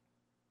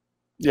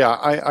 Yeah,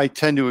 I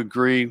tend to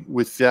agree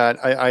with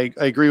that. I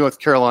agree with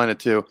Carolina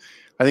too.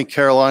 I think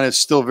Carolina is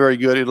still very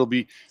good. It'll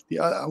be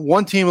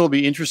one team. It'll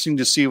be interesting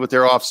to see what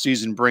their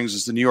offseason brings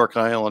is the New York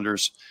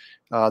Islanders.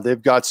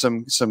 They've got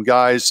some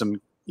guys,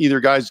 either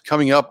guys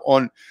coming up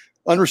on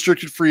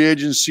unrestricted free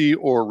agency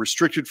or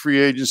restricted free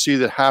agency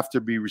that have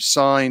to be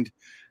re-signed.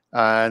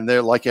 And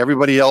they're like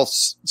everybody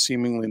else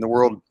seemingly in the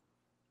world.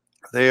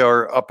 They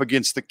are up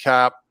against the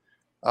cap.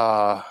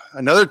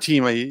 Another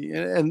team,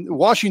 and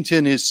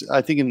Washington is,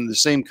 I think, in the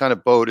same kind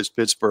of boat as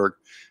Pittsburgh.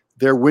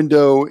 Their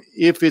window,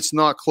 if it's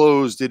not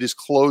closed, it is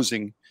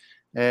closing.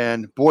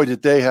 And boy,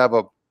 did they have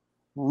a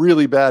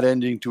really bad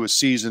ending to a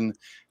season.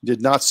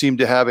 Did not seem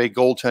to have a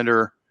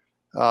goaltender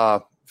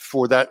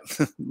for that.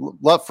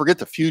 Forget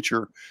the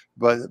future,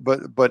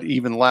 but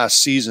even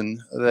last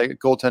season, the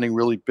goaltending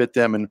really bit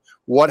them. And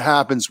what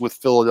happens with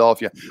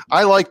Philadelphia?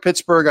 I like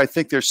Pittsburgh. I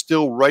think they're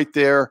still right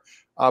there.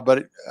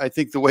 But I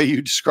think the way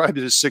you described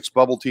it as 6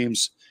 bubble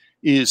teams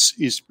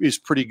is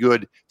pretty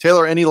good.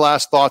 Taylor, any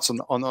last thoughts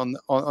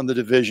on the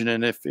division,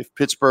 and if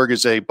Pittsburgh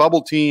is a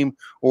bubble team,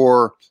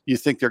 or you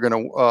think they're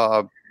going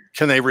to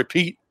can they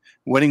repeat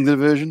winning the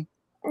division?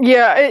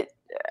 Yeah,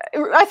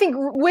 I think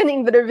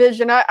winning the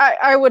division.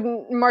 I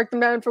wouldn't mark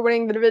them down for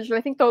winning the division.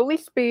 I think they'll at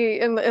least be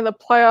in the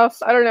playoffs.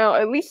 I don't know.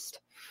 At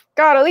least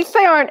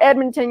they aren't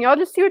Edmonton. Y'all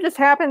just see what just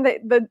happened.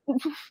 The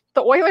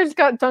Oilers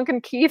got Duncan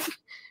Keith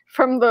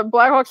from the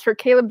Blackhawks for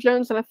Caleb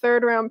Jones and a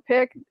 3rd-round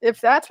pick.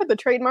 If that's what the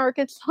trade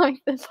market's like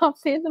this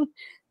offseason,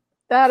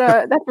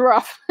 that's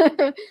rough.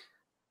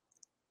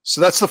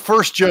 So that's the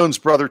first Jones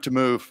brother to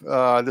move.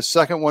 The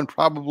second one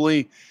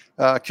probably,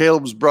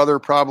 Caleb's brother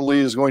probably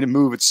is going to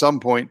move at some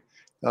point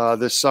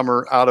this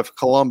summer out of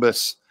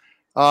Columbus.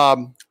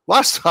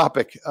 Last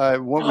topic. A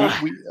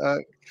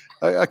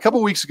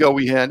couple weeks ago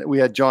we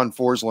had John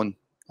Forsland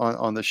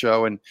on the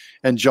show, and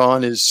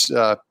John is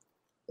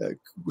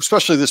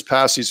especially this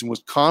past season,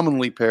 was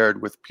commonly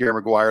paired with Pierre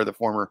Maguire, the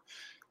former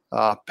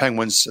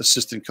Penguins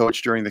assistant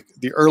coach during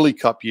the early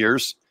Cup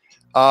years.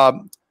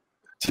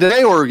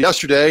 Today or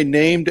yesterday,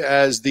 named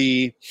as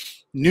the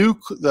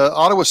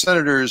Ottawa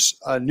Senators'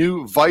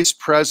 new vice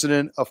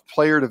president of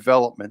player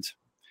development.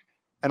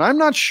 And I'm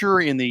not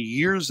sure in the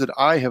years that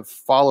I have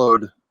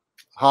followed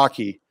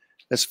hockey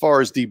as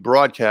far as the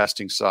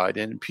broadcasting side,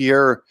 and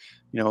Pierre,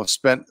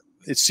 spent,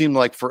 it seemed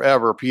like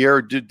forever.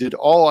 Pierre did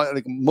all, I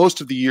think,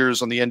 most of the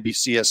years on the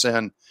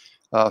NBCSN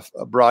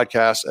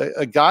broadcast,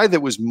 a guy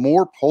that was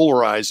more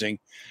polarizing.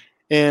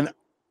 And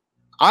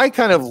I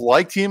kind of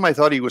liked him. I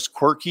thought he was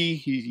quirky.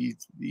 He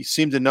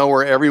seemed to know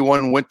where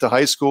everyone went to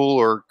high school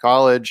or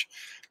college.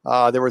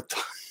 There were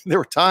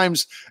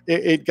times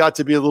it got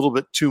to be a little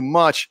bit too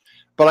much.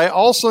 But I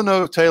also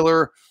know,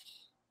 Taylor,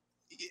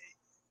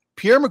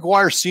 Pierre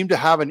Maguire seemed to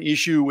have an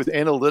issue with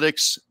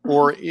analytics,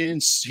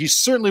 he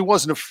certainly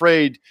wasn't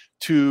afraid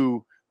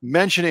to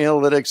mention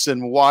analytics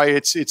and why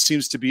it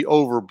seems to be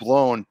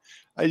overblown.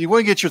 You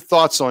want to get your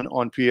thoughts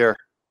on Pierre?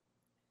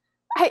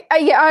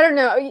 I don't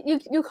know.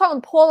 You call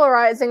him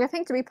polarizing. I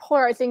think to be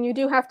polarizing, you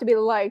do have to be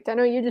liked. I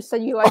know you just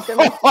said you liked him.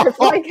 There's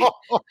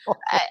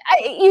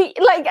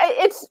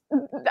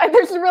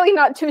really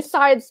not two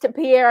sides to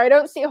Pierre. I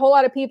don't see a whole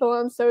lot of people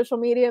on social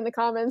media in the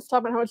comments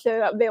talking about how much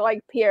they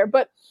like Pierre.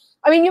 But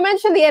I mean, you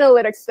mentioned the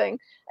analytics thing.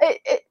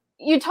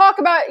 You talk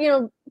about,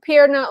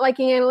 Pierre not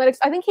liking analytics.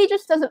 I think he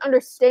just doesn't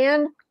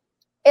understand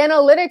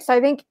analytics. I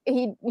think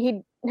he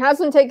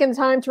hasn't taken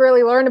time to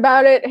really learn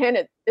about it, and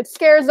it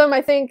scares him.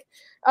 I think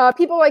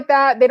people like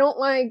that, they don't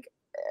like,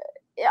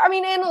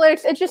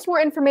 analytics, it's just more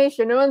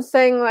information. No one's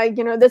saying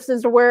this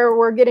is where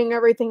we're getting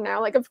everything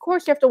now. Of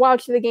course you have to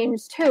watch the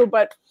games too,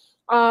 but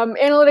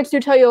analytics do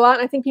tell you a lot.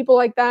 And I think people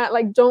like that,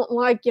 don't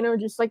like,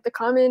 just like the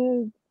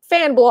common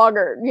fan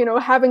blogger,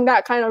 having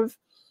that kind of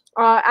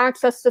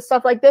access to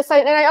stuff like this.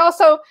 He has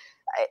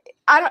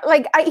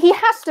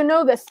to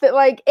know this, that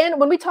and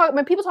when people talk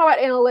about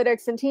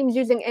analytics and teams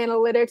using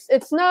analytics,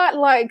 it's not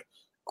like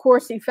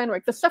Corsi,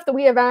 Fenwick, the stuff that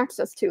we have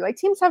access to.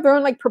 Teams have their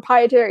own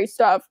proprietary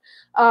stuff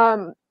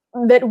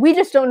that we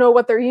just don't know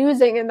what they're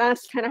using, and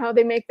that's kind of how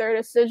they make their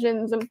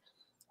decisions. And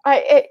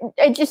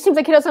it just seems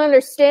like he doesn't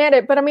understand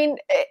it. But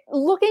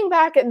looking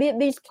back at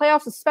these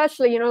playoffs,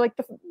 especially,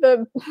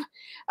 the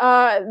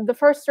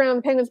first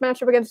round Penguins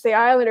matchup against the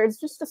Islanders,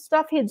 just the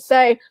stuff he'd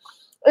say,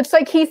 it's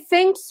like he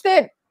thinks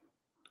that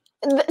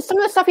some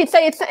of the stuff he'd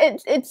say,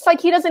 it's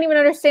like he doesn't even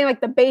understand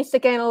the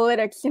basic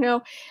analytics.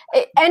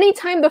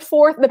 Anytime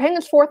the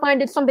Penguins' fourth line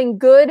did something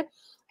good,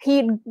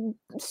 he'd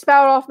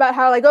spout off about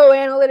how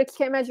analytics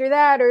can't measure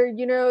that, or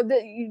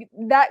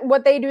that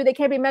what they do, they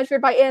can't be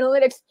measured by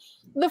analytics.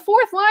 The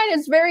fourth line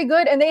is very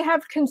good, and they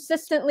have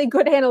consistently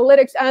good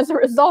analytics as a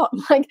result.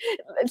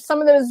 Some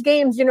of those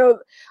games,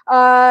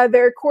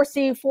 their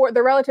Corsi for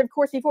the relative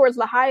Corsi for is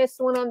the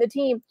highest one on the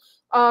team.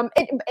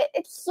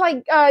 It's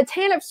like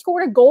Tanev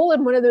scored a goal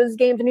in one of those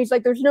games, and he's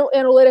like, "There's no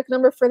analytic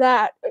number for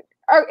that."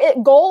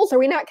 Goals? Are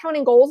we not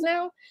counting goals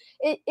now?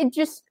 It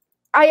just,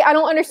 I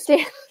don't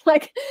understand.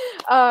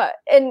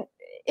 And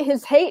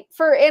his hate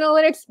for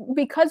analytics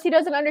because he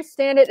doesn't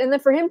understand it, and then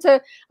for him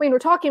to, we're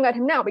talking about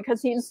him now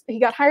because he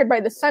got hired by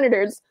the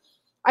Senators.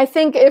 I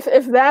think if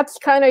that's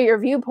kind of your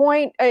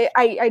viewpoint,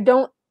 I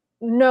don't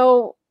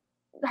know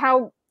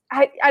how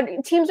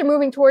teams are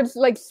moving towards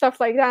like stuff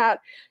like that.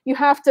 You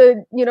have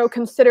to,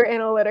 consider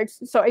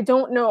analytics. So I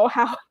don't know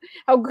how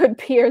good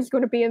Pierre is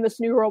going to be in this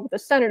new role with the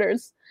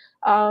Senators.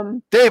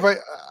 Dave,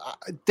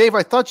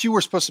 I thought you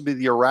were supposed to be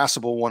the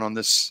irascible one on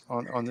this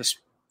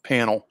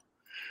panel.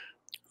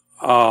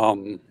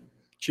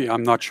 Gee,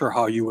 I'm not sure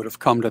how you would have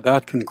come to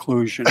that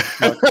conclusion.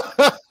 But,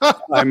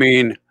 I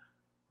mean,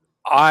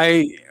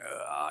 I've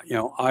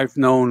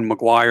known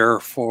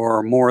McGuire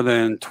for more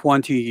than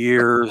 20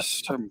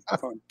 years,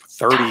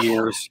 30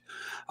 years,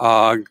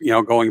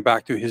 going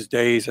back to his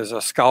days as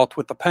a scout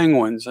with the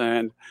Penguins.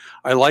 And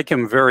I like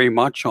him very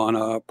much on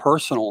a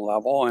personal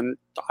level. And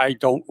I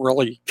don't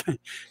really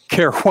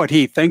care what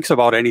he thinks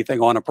about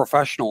anything on a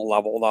professional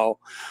level,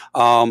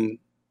 though.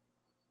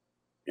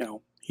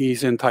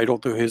 He's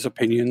entitled to his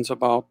opinions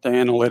about the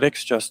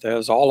analytics, just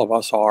as all of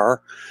us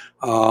are.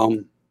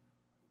 I'm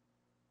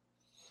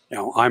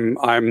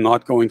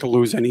not going to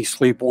lose any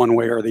sleep one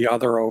way or the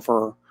other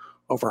over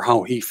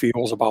how he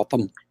feels about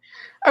them.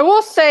 I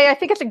will say, I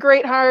think it's a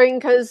great hiring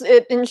because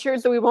it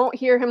ensures that we won't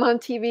hear him on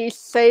TV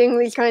saying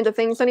these kinds of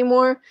things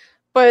anymore.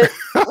 But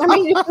I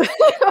mean,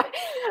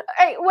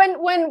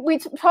 when we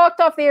talked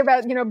off the air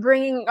about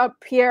bringing up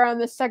Pierre on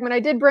this segment, I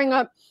did bring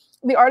up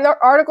the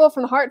article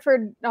from the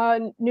Hartford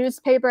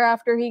newspaper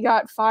after he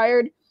got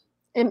fired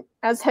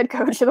as head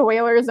coach of the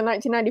Whalers in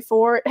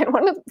 1994. And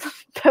one of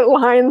the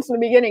lines in the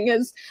beginning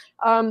is,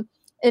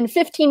 in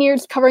 15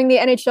 years covering the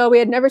NHL, we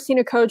had never seen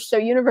a coach so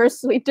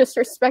universally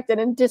disrespected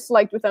and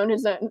disliked within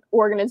his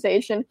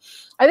organization.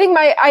 I think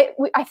I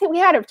think we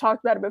had have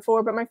talked about it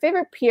before, but my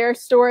favorite Pierre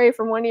story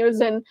from when he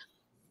was in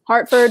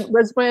Hartford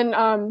was when,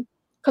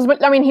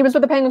 he was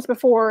with the Penguins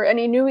before, and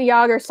he knew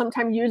Jágr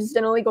sometimes used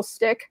an illegal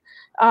stick.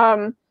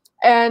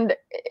 And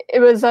it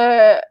was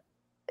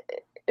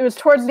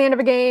towards the end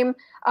of a game,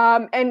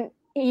 and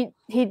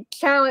he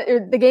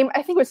challenged the game.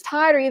 I think it was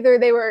tied, or either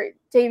they were.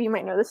 Dave, you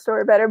might know this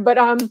story better, but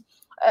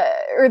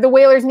or the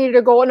Whalers needed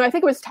a goal. No, I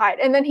think it was tied.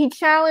 And then he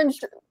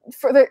challenged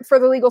for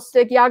the legal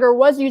stick. Jágr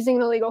was using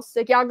the legal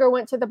stick. Jágr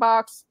went to the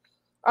box.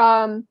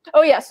 So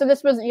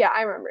this was,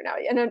 I remember now.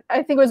 And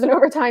I think it was in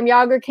overtime.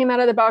 Jágr came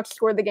out of the box,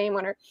 scored the game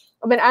winner.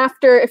 But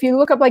after, if you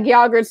look up like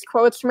Jágr's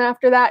quotes from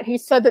after that, he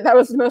said that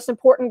was the most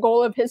important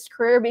goal of his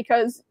career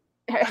because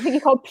I think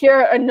he called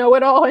Pierre a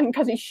know-it-all and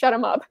because he shut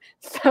him up.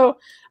 So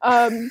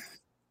I'll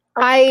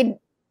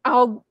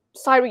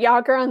side with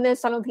Jágr on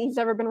this. I don't think he's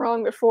ever been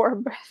wrong before,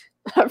 but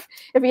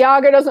if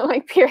Jágr doesn't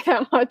like Pierre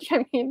that much,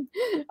 I mean,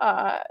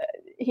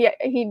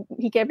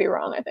 he can't be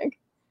wrong, I think.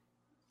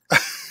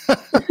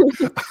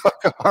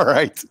 All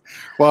right.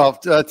 Well,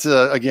 that's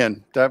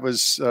again, that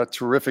was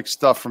terrific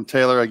stuff from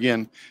Taylor.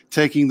 Again,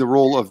 taking the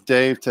role of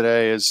Dave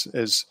today is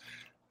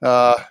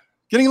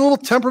getting a little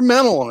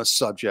temperamental on a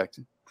subject.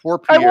 Poor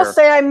Pierre. I will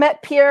say I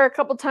met Pierre a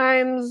couple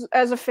times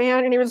as a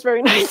fan, and he was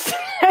very nice.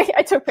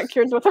 I took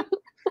pictures with him.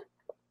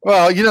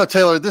 Well,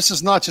 Taylor, this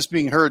is not just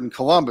being heard in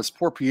Columbus.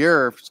 Poor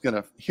Pierre is going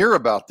to hear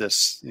about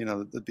this.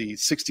 The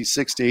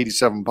 66 to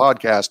 87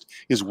 podcast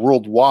is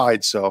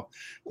worldwide, so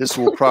this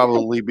will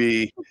probably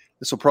be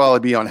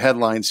on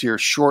headlines here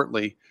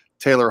shortly.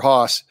 Taylor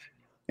Haase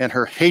and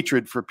her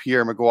hatred for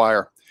Pierre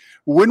McGuire.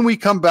 When we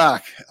come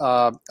back,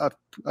 a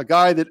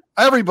guy that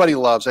everybody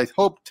loves. I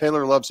hope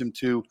Taylor loves him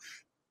too.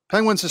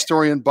 Penguins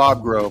historian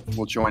Bob Grove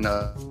will join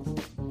us.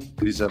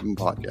 87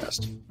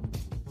 podcast.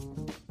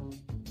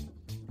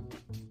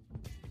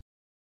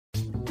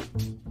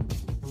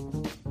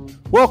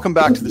 Welcome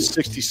back to the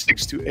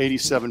 66 to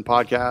 87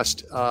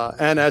 podcast.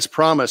 And as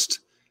promised,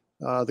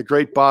 the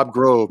great Bob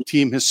Grove,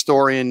 team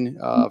historian.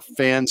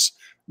 Fans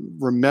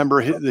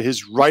remember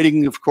his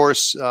writing, of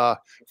course, for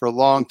a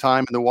long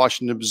time in the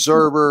Washington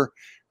Observer.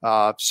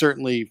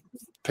 Certainly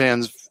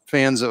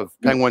fans of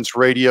Penguins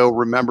radio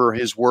remember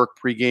his work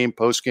pregame,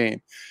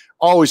 postgame.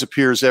 Always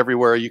appears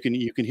everywhere. You can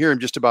hear him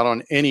just about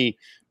on any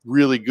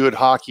really good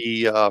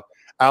hockey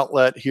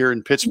outlet here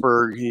in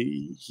Pittsburgh.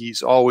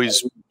 He's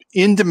always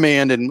in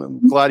demand, and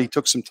I'm glad he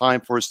took some time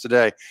for us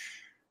today.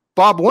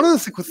 Bob, one of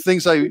the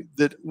things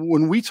that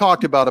when we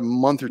talked about a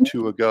month or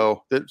two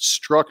ago that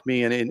struck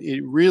me, and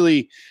it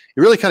really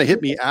kind of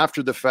hit me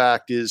after the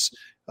fact, is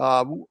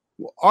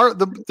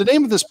the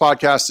name of this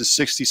podcast is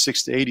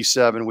 66 to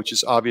 87, which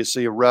is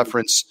obviously a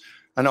reference,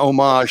 an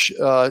homage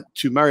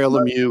to Mario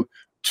Lemieux,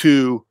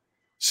 to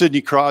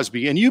Sidney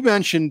Crosby. And you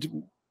mentioned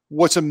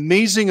what's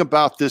amazing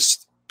about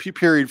this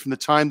period from the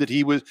time that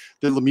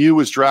Lemieux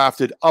was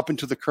drafted up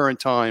into the current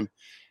time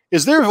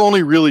is there have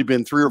only really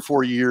been 3 or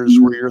 4 years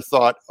where you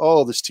thought,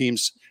 oh, this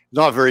team's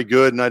not very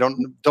good, and I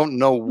don't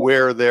know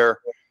where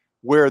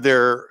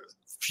their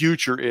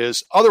future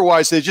is.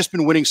 Otherwise, they've just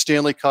been winning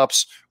Stanley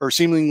Cups or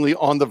seemingly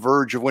on the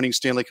verge of winning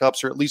Stanley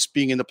Cups or at least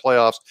being in the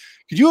playoffs.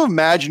 Could you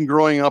imagine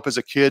growing up as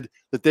a kid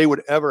that they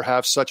would ever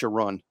have such a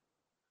run?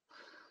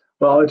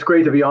 Well, it's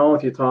great to be on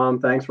with you, Tom.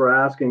 Thanks for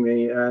asking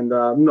me. And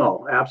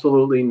no,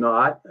 absolutely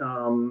not.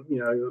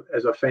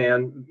 As a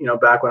fan,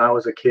 back when I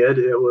was a kid,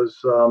 it was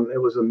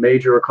a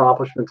major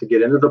accomplishment to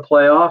get into the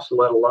playoffs,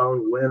 let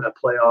alone win a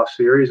playoff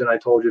series. And I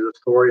told you the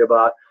story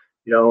about,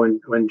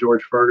 when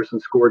George Ferguson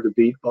scored to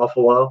beat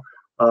Buffalo.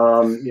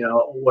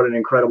 What an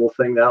incredible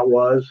thing that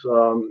was.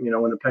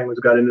 When the Penguins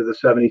got into the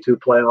 72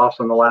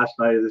 playoffs on the last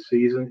night of the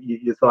season,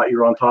 you thought you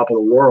were on top of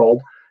the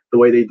world the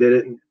way they did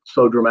it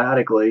so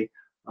dramatically.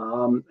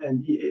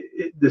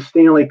 The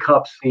Stanley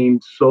Cup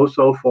seemed so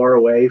far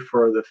away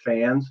for the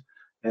fans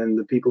and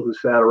the people who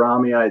sat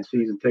around me. I had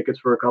season tickets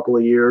for a couple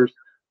of years.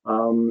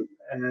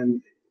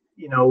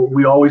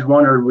 We always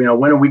wondered,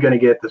 when are we going to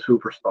get the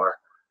superstar?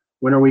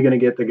 When are we going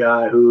to get the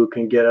guy who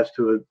can get us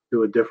to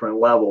a different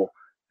level?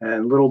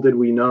 And little did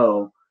we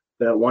know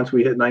that once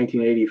we hit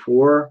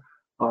 1984,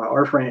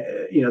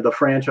 the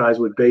franchise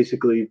would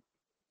basically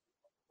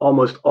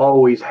almost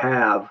always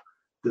have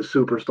the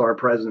superstar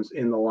presence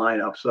in the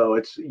lineup. So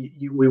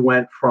we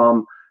went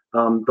from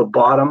the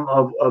bottom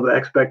of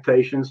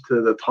expectations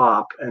to the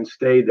top and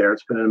stayed there.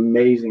 It's been an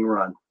amazing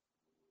run.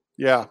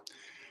 Yeah.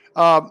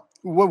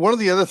 One of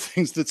the other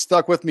things that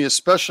stuck with me,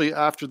 especially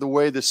after the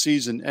way the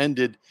season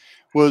ended,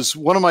 was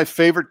one of my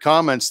favorite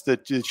comments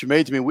that you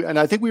made to me. And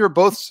I think we were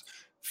both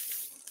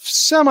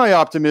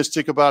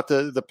semi-optimistic about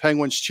the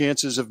Penguins'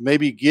 chances of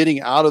maybe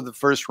getting out of the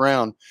first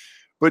round.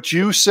 But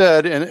you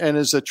said, and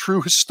as a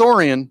true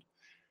historian,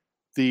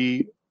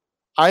 the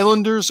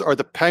Islanders are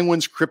the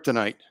Penguins'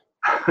 kryptonite.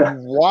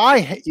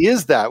 Why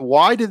is that?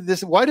 Why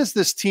does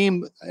this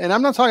team, and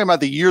I'm not talking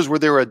about the years where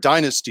they were a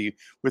dynasty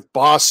with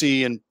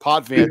Bossy and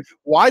Potvin.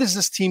 Why does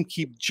this team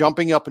keep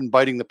jumping up and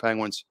biting the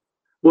Penguins?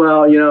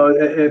 Well,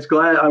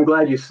 I'm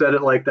glad you said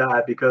it like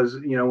that, because,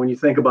 when you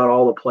think about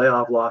all the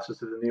playoff losses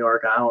to the New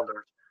York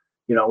Islanders,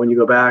 when you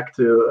go back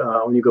to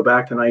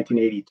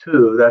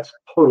 1982, that's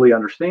totally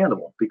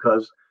understandable,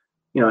 because,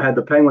 had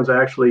the Penguins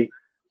actually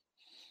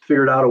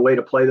figured out a way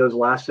to play those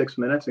last 6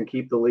 minutes and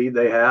keep the lead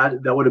they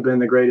had, that would have been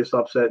the greatest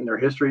upset in their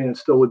history, and it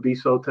still would be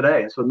so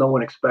today. And so no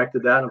one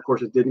expected that. And of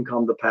course, it didn't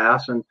come to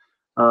pass. And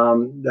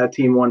that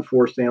team won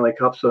 4 Stanley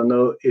Cups, so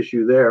no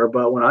issue there.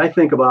 But when I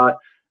think about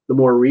the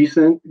more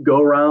recent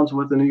go-rounds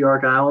with the New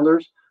York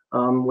Islanders,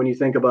 when you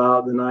think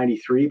about the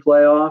 93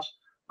 playoffs,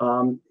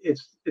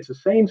 it's the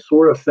same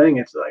sort of thing.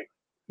 It's like,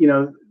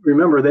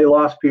 remember, they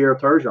lost Pierre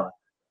Turgeon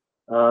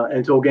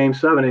until Game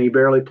 7, and he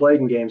barely played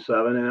in Game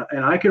 7.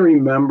 And I can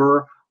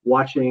remember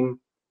watching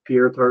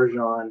Pierre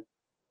Turgeon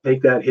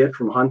take that hit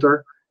from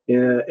Hunter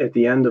at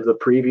the end of the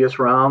previous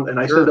round. And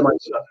I said to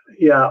myself,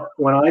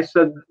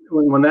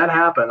 when that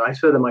happened, I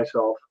said to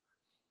myself,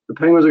 the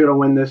Penguins are going to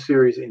win this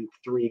series in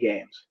 3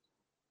 games,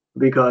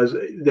 because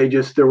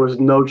there was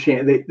no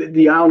chance.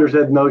 The Islanders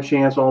had no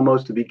chance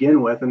almost to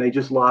begin with, and they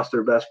just lost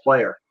their best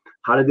player.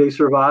 How did they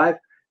survive?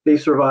 They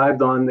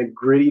survived on the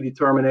gritty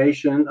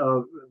determination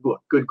of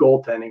good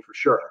goaltending for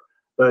sure.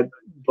 But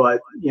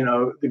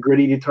the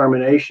gritty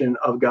determination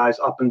of guys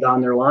up and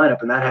down their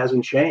lineup, and that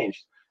hasn't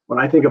changed. When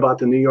I think about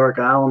the New York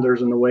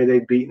Islanders and the way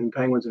they've beaten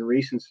Penguins in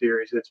recent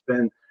series,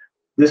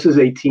 this is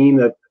a team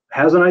that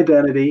has an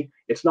identity.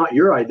 It's not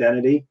your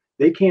identity.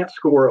 They can't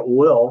score at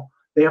will.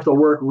 They have to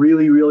work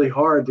really, really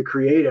hard to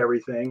create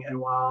everything. And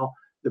while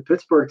the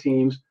Pittsburgh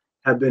teams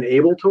have been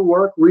able to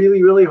work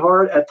really, really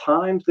hard at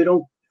times, they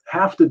don't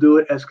have to do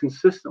it as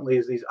consistently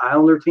as these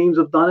Islander teams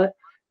have done it.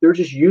 They're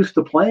just used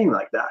to playing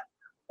like that.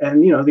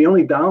 And, the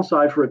only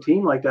downside for a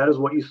team like that is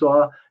what you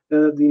saw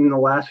in the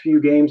last few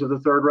games of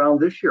the third round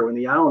this year, when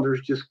the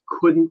Islanders just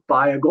couldn't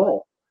buy a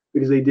goal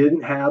because they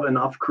didn't have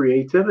enough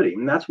creativity.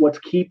 And that's what's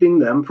keeping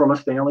them from a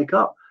Stanley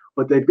Cup.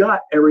 But they've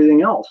got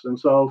everything else. And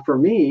so for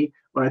me,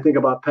 when I think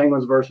about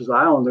Penguins versus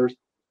Islanders,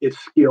 it's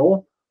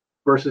skill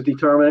versus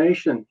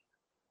determination.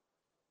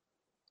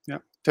 Yeah.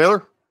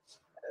 Taylor?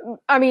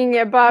 I mean,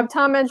 yeah, Bob,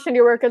 Tom mentioned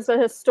your work as a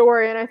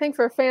historian. I think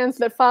for fans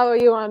that follow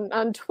you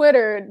on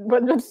Twitter,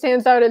 what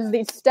stands out is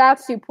these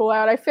stats you pull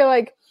out. I feel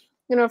like,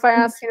 if I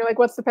ask,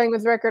 what's the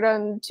Penguins record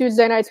on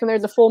Tuesday nights when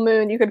there's a full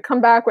moon, you could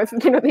come back with,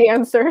 the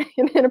answer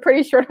in a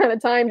pretty short amount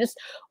of time. Just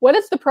what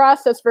is the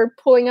process for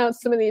pulling out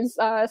some of these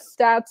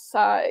stats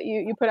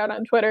you put out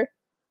on Twitter?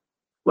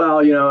 Well,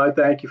 I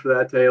thank you for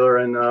that, Taylor.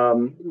 And,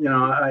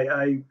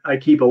 I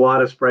keep a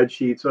lot of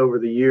spreadsheets over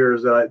the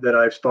years that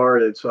I've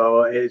started.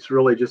 So it's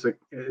really just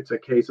it's a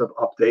case of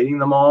updating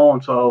them all.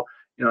 And so,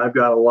 I've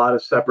got a lot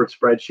of separate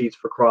spreadsheets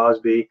for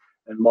Crosby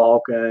and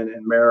Malkin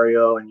and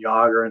Mario and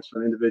Yager and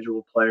some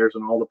individual players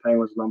and all the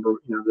Penguins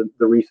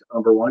the recent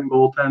number 1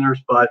 goaltenders.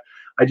 But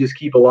I just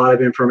keep a lot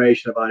of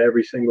information about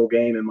every single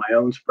game in my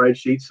own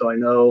spreadsheet. So I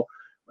know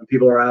when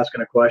people are asking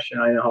a question,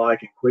 I know how I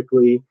can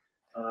quickly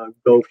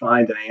go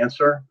find an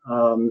answer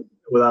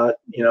without,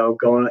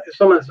 going.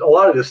 A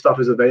lot of this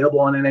stuff is available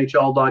on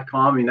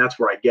NHL.com. I mean, that's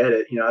where I get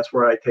it. That's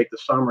where I take the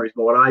summaries.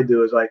 But what I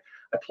do is I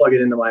plug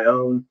it into my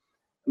own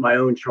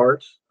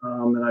charts.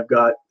 And I've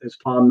got, as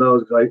Tom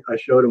knows, because I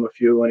showed him a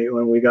few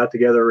when we got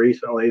together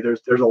recently.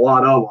 There's a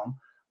lot of them.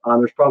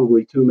 There's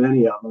probably too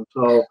many of them.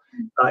 So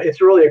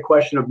it's really a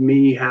question of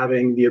me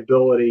having the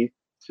ability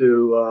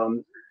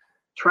to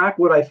track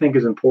what I think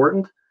is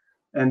important,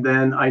 and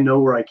then I know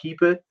where I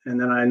keep it, and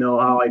then I know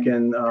how I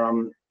can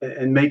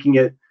and making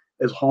it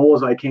as whole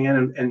as I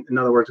can. And in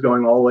other words,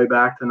 going all the way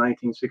back to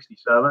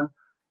 1967.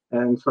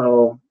 And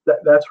so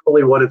that's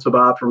really what it's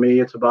about for me.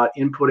 It's about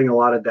inputting a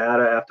lot of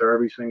data after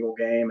every single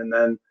game. And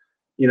then,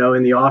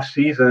 in the off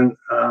season,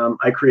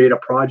 I create a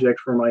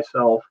project for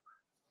myself,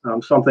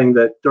 something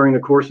that during the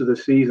course of the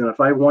season, if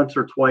I once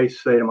or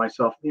twice say to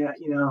myself, yeah,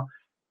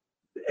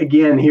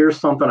 again, here's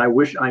something I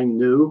wish I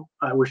knew.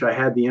 I wish I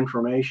had the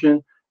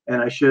information,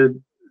 and I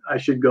should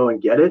go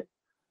and get it.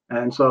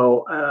 And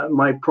so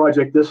my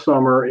project this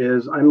summer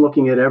is I'm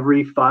looking at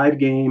every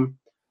 5-game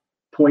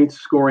points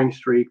scoring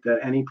streak that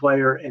any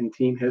player in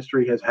team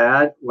history has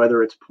had,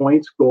 whether it's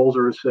points, goals,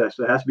 or assists.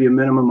 It has to be a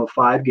minimum of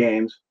 5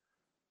 games.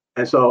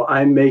 And so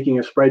I'm making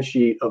a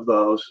spreadsheet of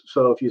those.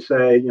 So if you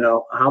say,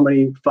 how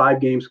many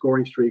 5-game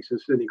scoring streaks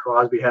has Sidney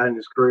Crosby had in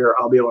his career,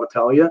 I'll be able to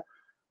tell you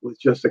with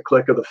just a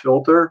click of the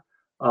filter.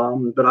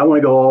 But I want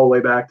to go all the way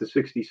back to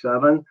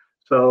 67.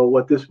 So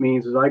what this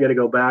means is I got to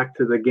go back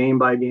to the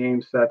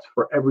game-by-game sets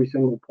for every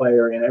single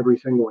player in every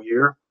single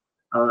year.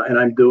 And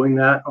I'm doing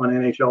that on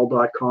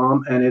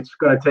NHL.com, and it's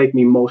going to take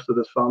me most of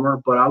the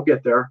summer, but I'll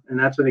get there. And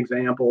that's an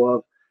example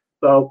of,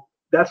 so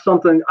that's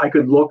something I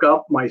could look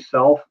up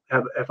myself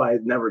if I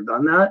had never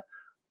done that,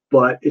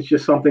 but it's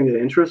just something that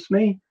interests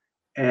me.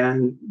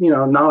 And,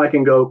 now I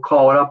can go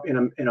call it up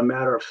in a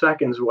matter of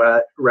seconds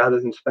rather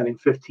than spending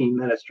 15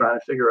 minutes trying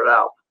to figure it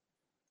out.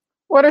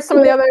 What are some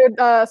of the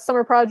other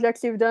summer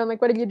projects you've done?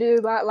 Like, what did you do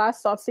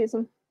last off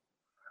season?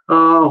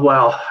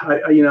 Well,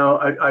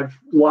 I've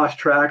lost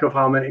track of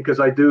how many, because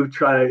I do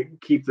try to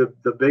keep the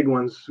big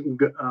ones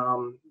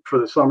for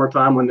the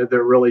summertime when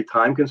they're really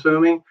time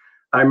consuming.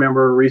 I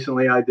remember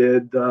recently I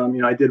did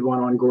one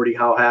on Gordie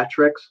Howe hat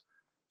tricks.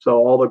 So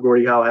all the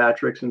Gordie Howe hat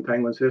tricks in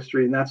Penguins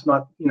history. And that's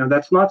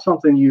not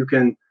something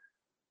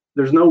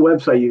there's no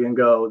website you can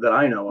go that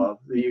I know of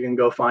that you can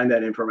go find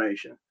that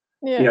information.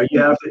 Yeah.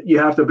 You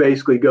have to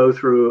basically go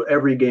through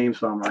every game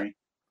summary.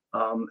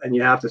 And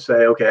you have to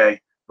say, okay,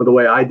 well, the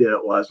way I did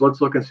it was,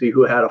 let's look and see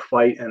who had a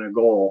fight and a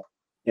goal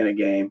in a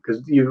game,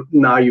 because you've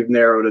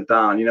narrowed it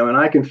down, and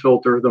I can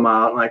filter them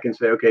out, and I can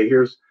say, okay,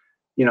 here's,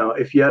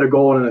 if you had a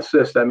goal and an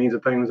assist, that means the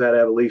Penguins had to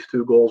have at least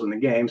 2 goals in the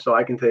game. So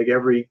I can take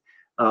every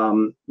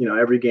game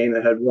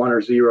that had 1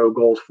 or 0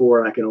 goals for,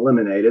 and I can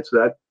eliminate it. So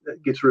that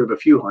gets rid of a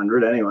few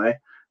hundred anyway,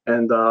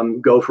 and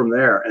go from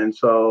there. And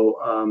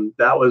so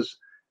that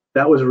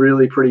was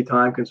really pretty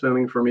time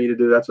consuming for me to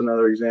do. That's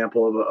another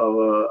example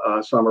of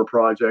a summer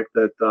project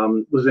that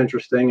was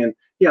interesting. And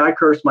yeah, I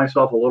cursed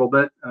myself a little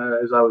bit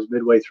as I was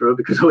midway through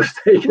because it was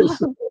taking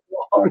so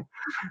long.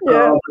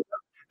 Yeah.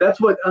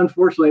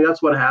 Unfortunately,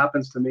 that's what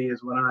happens to me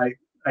is when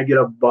I get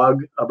a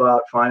bug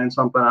about finding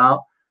something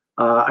out,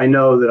 I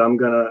know that I'm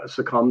going to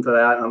succumb to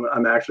that.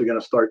 I'm actually going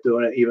to start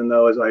doing it, even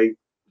though as I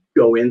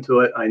go into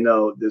it, I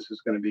know this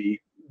is going to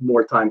be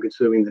more time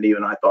consuming than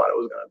even I thought it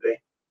was going to be.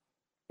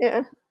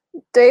 Yeah.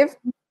 Dave?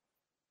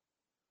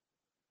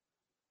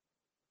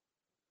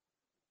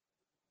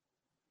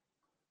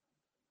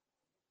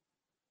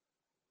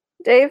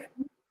 Dave?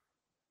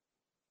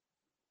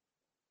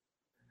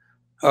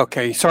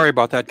 Okay, sorry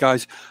about that,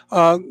 guys.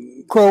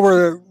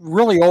 Grover,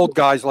 really old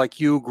guys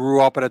like you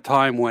grew up at a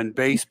time when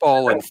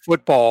baseball and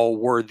football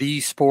were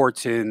the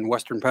sports in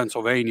Western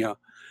Pennsylvania.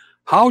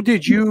 How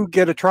did you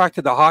get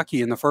attracted to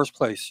hockey in the first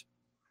place?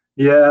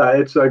 Yeah,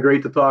 it's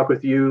great to talk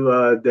with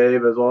you,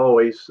 Dave, as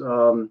always.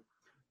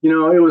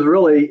 It was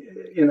really,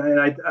 and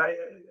I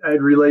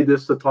had relayed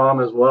this to Tom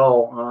as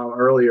well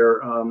earlier.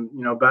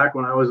 Back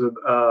when I was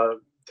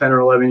 10 or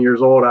 11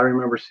 years old, I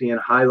remember seeing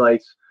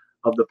highlights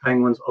of the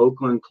Penguins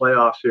Oakland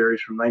playoff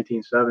series from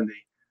 1970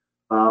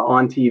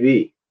 on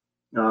TV.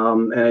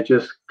 And it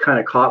just kind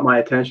of caught my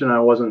attention.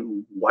 I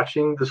wasn't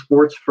watching the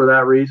sports for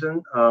that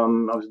reason. I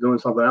was doing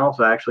something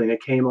else actually, and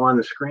it came on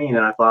the screen,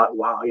 and I thought,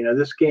 wow,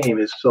 this game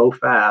is so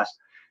fast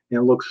and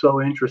it looks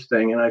so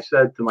interesting. And I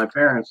said to my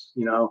parents,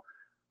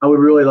 I would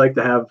really like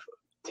to have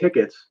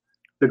tickets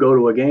to go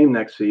to a game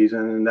next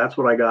season. And that's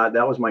what I got.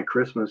 That was my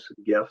Christmas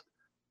gift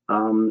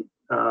for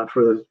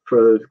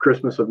the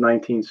Christmas of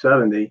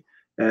 1970.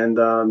 And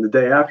the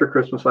day after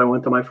Christmas, I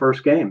went to my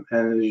first game.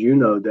 And as you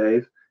know,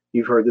 Dave,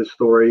 you've heard this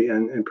story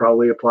and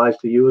probably applies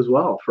to you as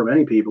well. For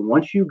many people,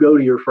 once you go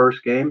to your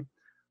first game,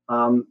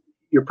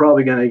 you're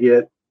probably going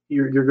to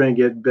you're going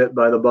to get bit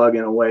by the bug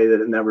in a way that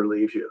it never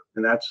leaves you.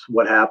 And that's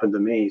what happened to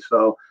me.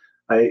 So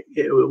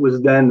it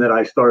was then that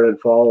I started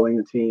following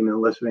the team and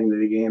listening to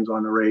the games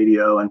on the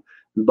radio and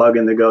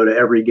bugging to go to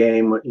every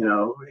game,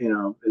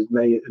 as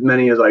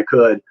many as I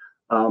could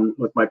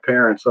with my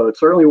parents. So it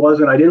certainly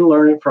wasn't, I didn't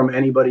learn it from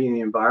anybody in the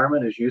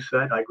environment. As you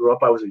said, I grew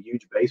up, I was a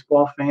huge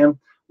baseball fan,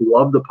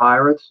 loved the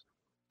Pirates,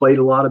 played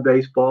a lot of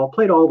baseball,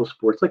 played all the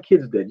sports like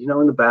kids did,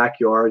 in the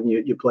backyard, and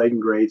you played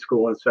in grade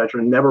school,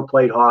 etc. Never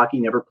played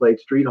hockey, never played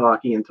street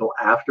hockey until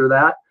after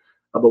that.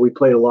 But we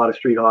played a lot of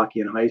street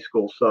hockey in high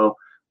school. So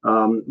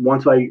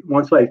once I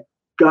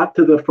got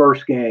to the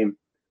first game,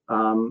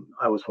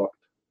 I was hooked.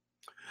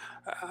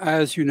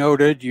 As you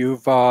noted,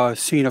 you've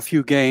seen a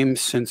few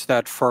games since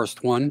that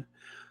first one.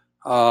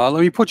 Let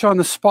me put you on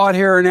the spot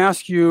here and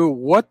ask you,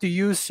 what do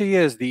you see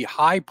as the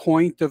high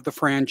point of the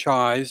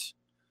franchise,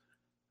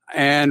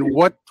 and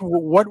what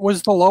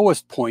was the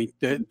lowest point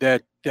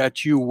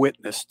that you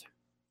witnessed?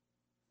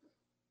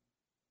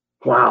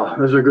 Wow,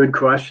 those are good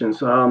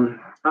questions.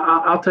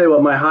 I'll tell you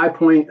what, my high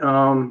point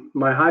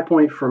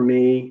for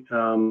me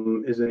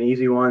is an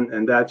easy one,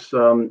 and that's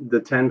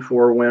the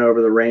 10-4 win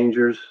over the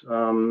Rangers.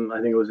 I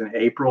think it was in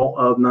April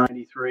of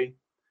 '93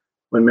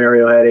 when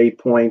Mario had 8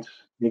 points.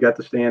 He got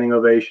the standing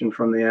ovation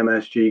from the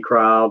MSG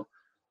crowd.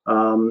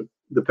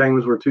 The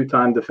Penguins were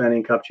 2-time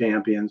defending Cup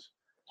champions.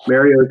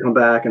 Mario had come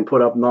back and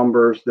put up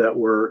numbers that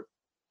were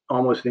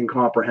almost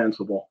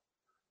incomprehensible,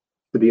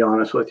 to be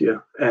honest with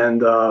you.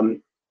 And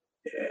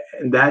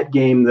that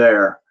game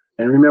there,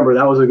 and remember,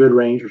 that was a good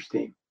Rangers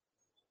team.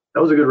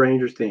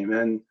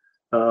 And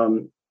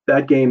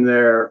that game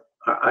there,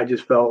 I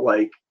just felt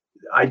like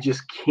I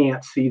just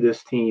can't see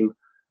this team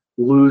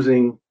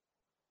losing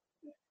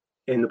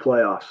in the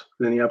playoffs,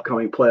 in the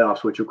upcoming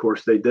playoffs, which of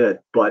course they did.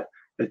 But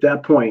at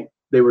that point,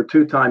 they were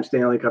 2-time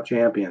Stanley Cup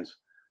champions,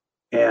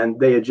 and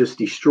they had just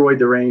destroyed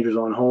the Rangers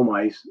on home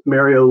ice.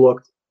 Mario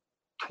looked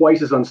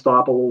twice as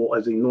unstoppable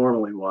as he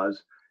normally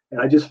was.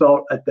 And I just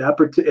felt at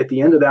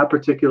the end of that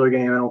particular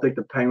game, I don't think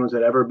the Penguins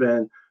had ever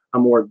been a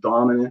more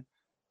dominant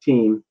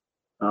team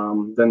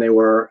than they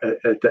were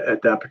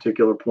at that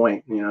particular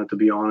point, to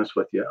be honest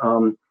with you.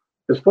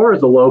 As far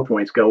as the low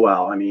points go,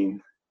 well, I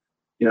mean,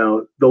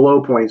 the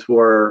low points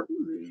were,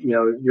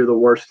 you're the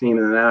worst team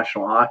in the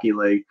National Hockey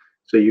League.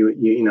 So you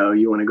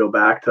want to go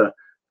back to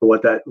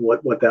what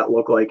that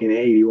looked like in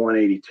 81,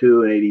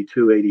 82, and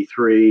 82,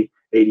 83,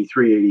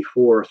 83,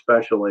 84,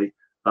 especially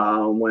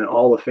when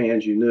all the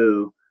fans you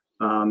knew,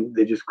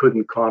 they just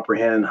couldn't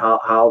comprehend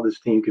how this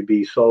team could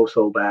be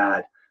so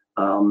bad.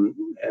 And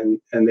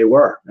they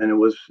were.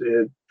 And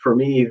for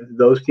me,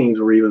 those teams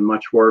were even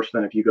much worse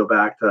than if you go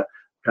back to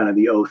kind of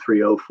the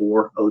 03,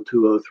 04,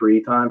 02,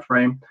 03 time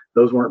frame.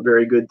 Those weren't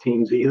very good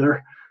teams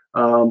either.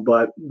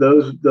 But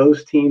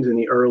those teams in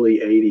the early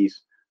 80s,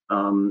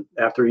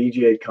 after EG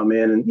had come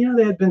in, and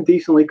they had been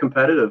decently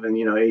competitive in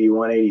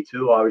 81,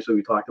 82. Obviously,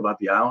 we talked about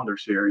the Islander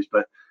series,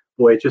 but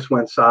boy, it just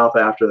went south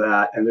after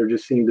that, and there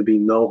just seemed to be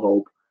no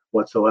hope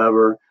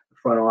whatsoever. The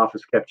front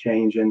office kept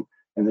changing,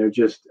 and there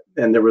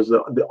was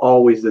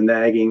always the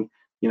nagging,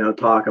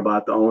 talk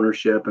about the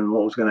ownership and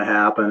what was going to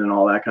happen and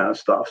all that kind of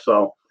stuff.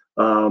 So,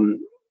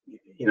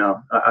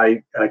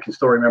 I can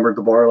still remember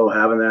DeBartolo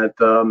having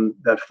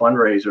that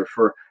fundraiser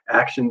for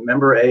Action.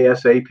 Remember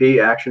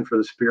ASAP, Action for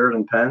the Spirit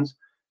and Pens?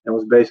 And it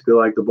was basically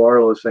like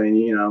DeBartolo saying,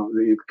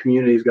 the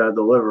community's got to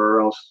deliver,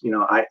 or else,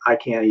 I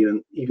can't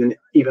even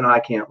I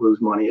can't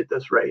lose money at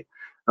this rate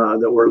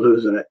that we're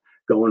losing it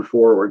going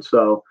forward.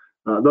 So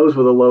those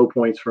were the low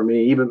points for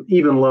me,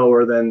 even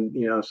lower than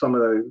some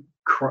of the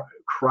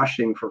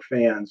crushing for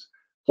fans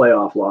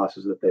playoff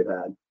losses that they've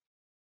had.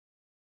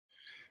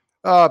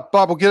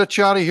 Bob, we'll get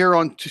you out of here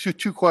on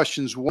two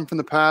questions, one from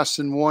the past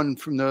and one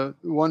for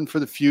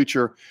the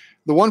future.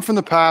 The one from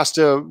the past,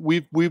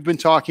 we've been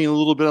talking a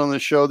little bit on the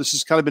show. This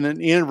has kind of been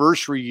an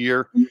anniversary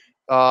year,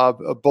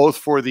 both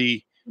for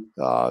the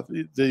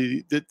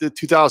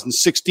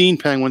 2016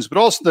 Penguins, but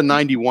also the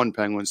 91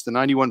 Penguins. The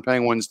 91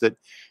 Penguins that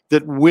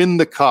win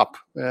the Cup.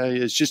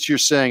 It's just you're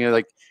saying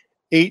like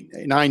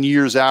 8-9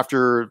 years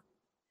after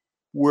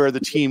where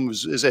the team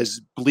is as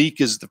bleak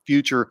as the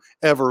future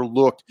ever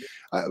looked.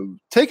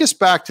 Take us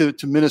back to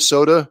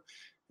Minnesota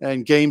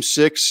and Game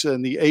 6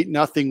 and the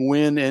 8-0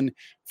 win. And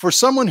for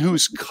someone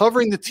who's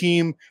covering the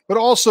team, but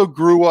also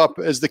grew up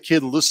as the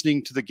kid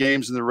listening to the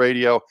games on the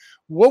radio,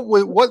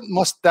 what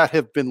must that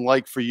have been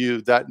like for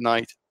you that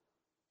night?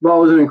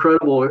 Well,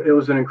 it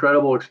was an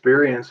incredible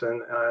experience,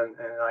 and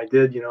I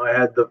did. I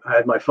had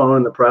my phone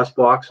in the press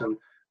box, and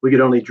we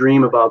could only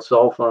dream about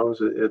cell phones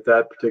at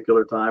that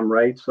particular time,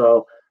 right?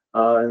 So,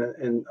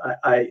 and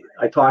I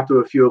talked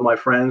to a few of my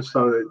friends,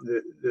 some of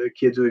the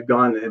kids who had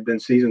been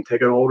season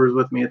ticket holders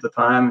with me at the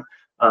time.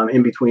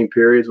 In between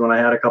periods, when I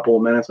had a couple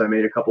of minutes, I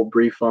made a couple of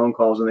brief phone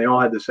calls, and they all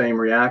had the same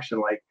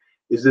reaction: like,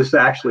 "Is this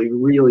actually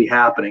really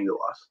happening to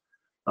us?"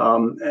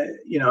 And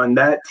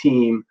that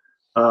team.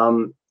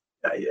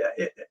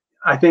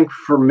 I think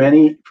for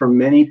many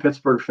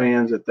Pittsburgh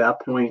fans at that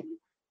point,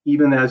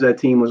 even as that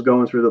team was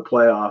going through the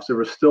playoffs, there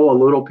was still a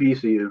little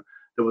piece of you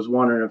that was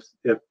wondering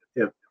if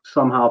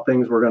somehow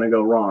things were going to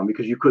go wrong,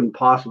 because you couldn't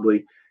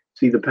possibly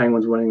see the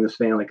Penguins winning the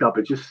Stanley Cup.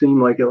 It just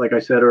seemed like I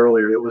said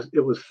earlier, it was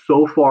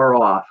so far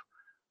off.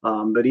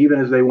 But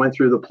even as they went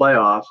through the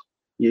playoffs,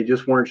 you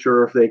just weren't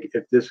sure if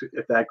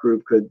that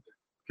group could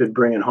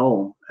bring it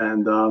home.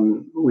 And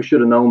we should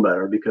have known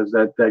better, because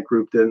that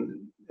group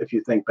didn't. If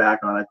you think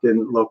back on it,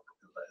 didn't look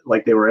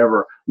like they were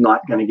ever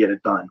not going to get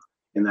it done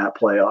in that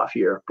playoff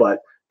year. But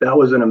that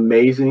was an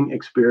amazing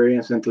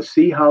experience, and to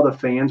see how the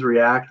fans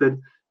reacted.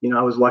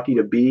 I was lucky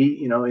to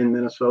be in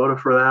Minnesota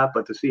for that,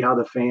 but to see how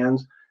the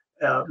fans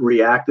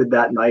reacted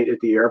that night at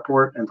the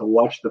airport and to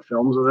watch the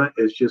films of it,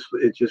 it just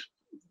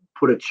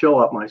put a chill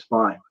up my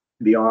spine,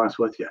 to be honest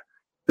with you.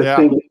 To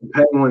think the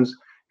Penguins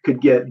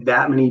could get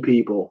that many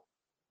people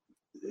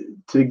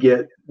to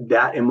get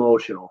that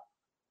emotional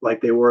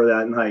like they were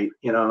that night,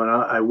 and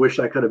I wish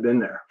I could have been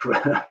there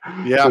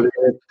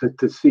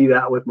to see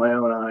that with my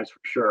own eyes for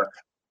sure.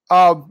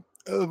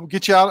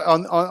 Get you out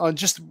on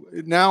just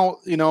now,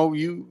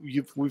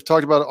 we've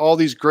talked about all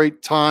these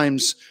great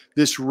times,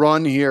 this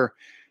run here.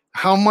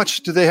 How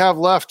much do they have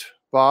left,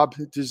 Bob?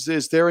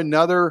 Is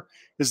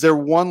there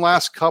one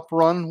last cup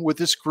run with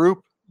this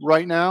group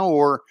right now,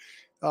 or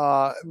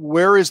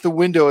where is the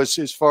window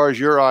as far as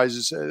your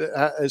eyes,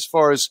 as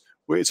far as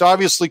it's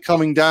obviously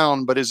coming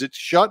down, but is it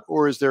shut,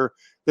 or is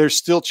there's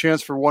still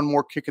chance for one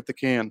more kick at the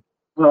can?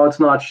 Well,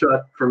 it's not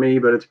shut for me,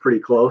 but it's pretty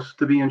close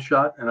to being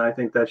shut. And I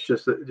think that's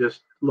just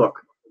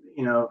look,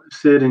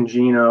 Sid and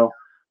Gino,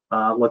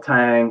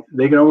 Letang,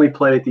 they can only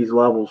play at these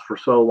levels for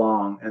so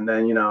long. And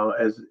then,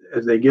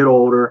 as they get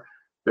older,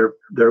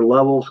 their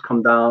levels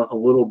come down a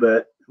little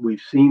bit.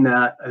 We've seen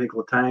that. I think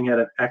Letang had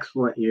an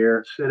excellent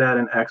year. Sid had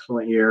an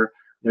excellent year.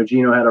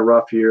 Gino had a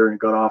rough year and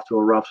got off to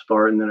a rough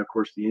start. And then, of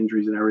course, the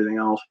injuries and everything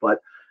else. But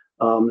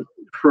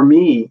for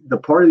me, the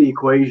part of the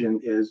equation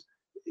is,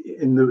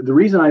 and the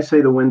reason I say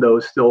the window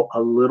is still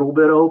a little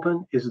bit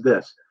open is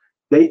this.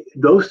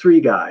 Those three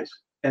guys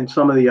and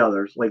some of the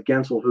others, like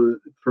Gensel, who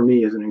for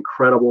me is an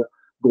incredible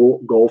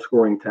goal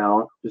scoring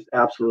talent, just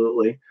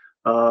absolutely.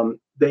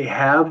 They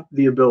have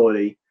the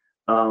ability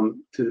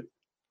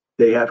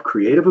they have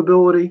creative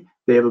ability.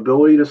 They have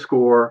ability to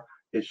score.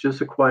 It's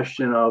just a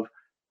question of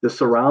the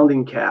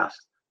surrounding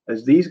cast.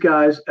 As these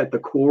guys at the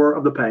core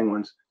of the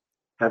Penguins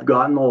have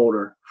gotten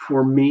older,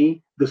 for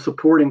me, the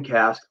supporting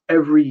cast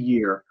every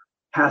year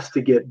has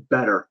to get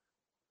better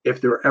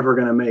if they're ever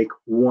going to make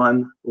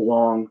one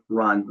long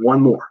run, one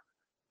more.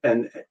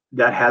 And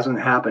that hasn't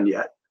happened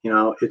yet.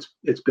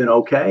 It's been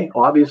okay,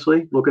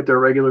 obviously. Look at their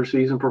regular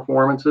season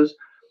performances,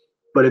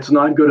 but it's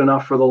not good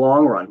enough for the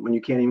long run when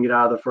you can't even get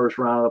out of the first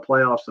round of the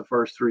playoffs the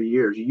first 3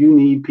 years. You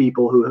need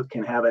people who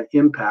can have an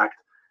impact,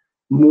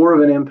 more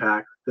of an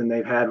impact than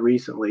they've had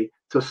recently,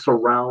 to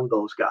surround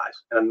those guys.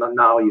 And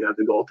now you have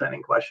the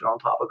goaltending question on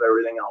top of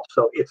everything else.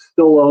 So it's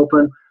still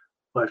open,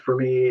 but for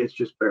me, it's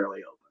just barely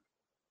open.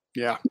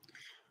 Yeah.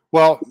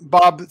 Well,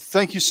 Bob,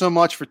 thank you so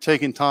much for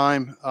taking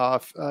time.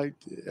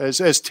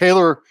 As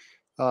Taylor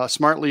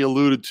smartly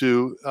alluded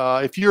to,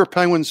 if you're a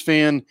Penguins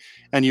fan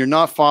and you're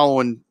not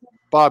following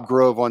Bob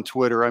Grove on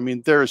Twitter, I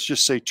mean, there's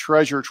just a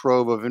treasure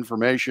trove of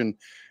information.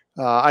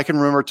 I can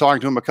remember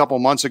talking to him a couple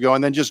of months ago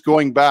and then just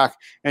going back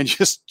and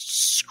just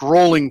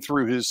scrolling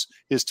through his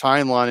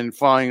timeline and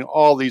finding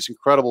all these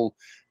incredible,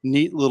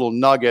 neat little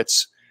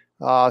nuggets.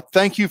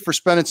 Thank you for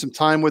spending some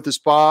time with us,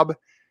 Bob.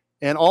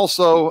 And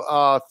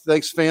also,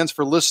 thanks, fans,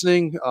 for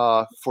listening.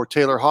 For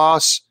Taylor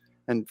Haas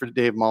and for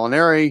Dave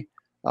Molinari,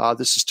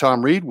 this is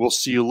Tom Reed. We'll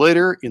see you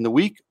later in the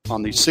week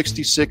on the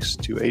 66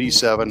 to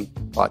 87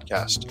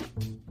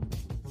 podcast.